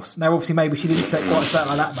Force. Now, obviously, maybe she didn't say it quite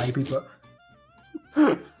like that, maybe, but...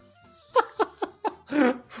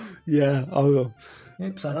 Yeah, I will.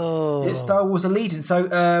 Yep, so it's Star Wars Allegiance.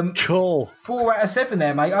 So, cool. 4 out of 7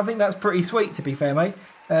 there, mate. I think that's pretty sweet, to be fair, mate.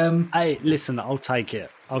 Hey, listen, I'll take it.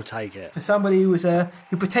 For somebody who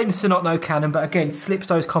pretends to not know canon, but again, slips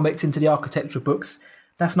those comics into the architectural books,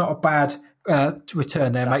 that's not a bad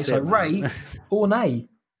return there, mate. So, Ray or Nay?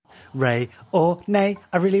 Ray or Nay.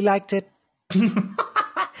 I really liked it. And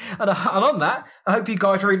on that, I hope you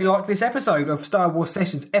guys really like this episode of Star Wars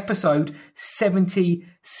Sessions, episode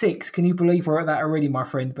 76. Can you believe we're at that already, my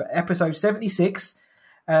friend? But episode 76,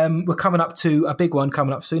 we're coming up to a big one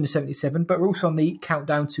coming up soon, 77, but we're also on the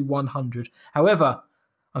countdown to 100. However,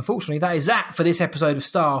 unfortunately, that is that for this episode of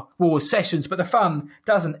Star Wars Sessions, but the fun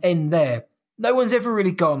doesn't end there. No one's ever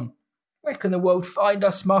really gone. Where can the world find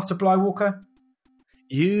us, Master Blywalker?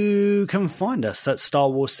 You can find us at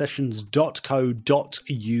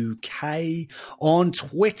starwarsessions.co.uk. On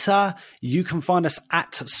Twitter, you can find us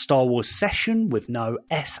at Star Wars Session with no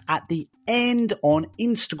S at the end. On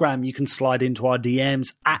Instagram, you can slide into our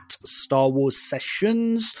DMs at Star Wars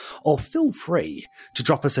Sessions, or feel free to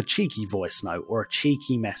drop us a cheeky voice note or a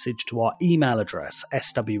cheeky message to our email address,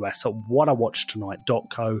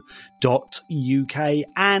 sws@whatIwatchtonight.co.uk.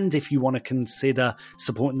 And if you want to consider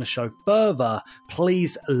supporting the show further,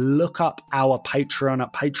 please look up our Patreon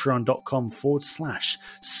at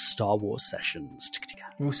patreon.com/Star Wars Sessions.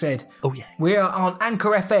 All said. Oh, yeah. We are on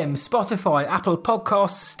Anchor FM, Spotify, Apple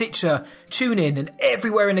Podcasts, Stitcher, TuneIn, and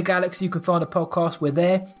everywhere in the galaxy you can find a podcast. We're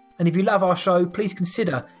there. And if you love our show, please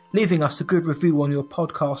consider leaving us a good review on your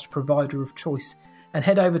podcast provider of choice. And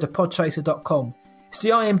head over to podchaser.com. It's the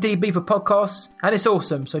IMDb for podcasts, and it's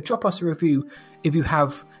awesome. So drop us a review if you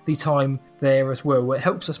have the time there as well. It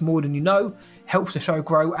helps us more than you know, helps the show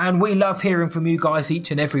grow, and we love hearing from you guys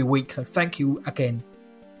each and every week. So thank you again.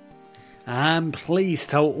 And please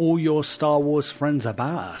tell all your Star Wars friends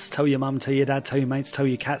about us. Tell your mum, tell your dad, tell your mates, tell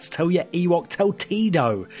your cats, tell your Ewok, tell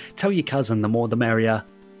Tito, tell your cousin, the more the merrier.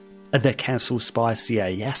 The Castle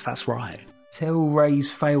Spicier, yes, that's right. Tell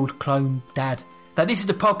Ray's failed clone dad that this is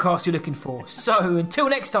the podcast you're looking for. So until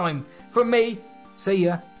next time, from me, see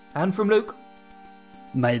ya, and from Luke,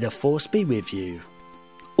 may the Force be with you.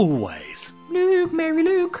 Always. Luke, Mary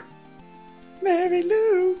Luke. Mary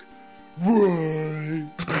Luke. Ray.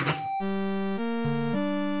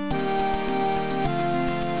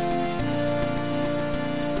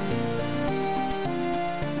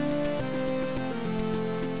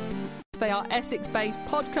 They are Essex-based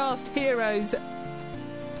podcast heroes.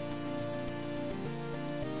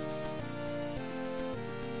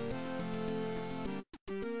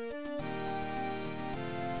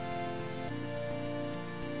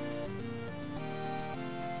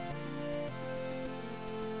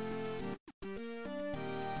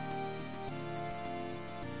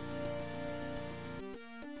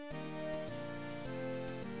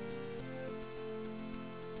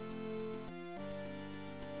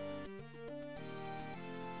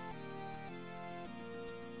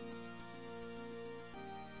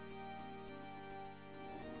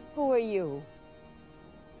 Who are you?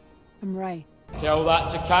 I'm Ray. Tell that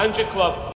to Kanji Club.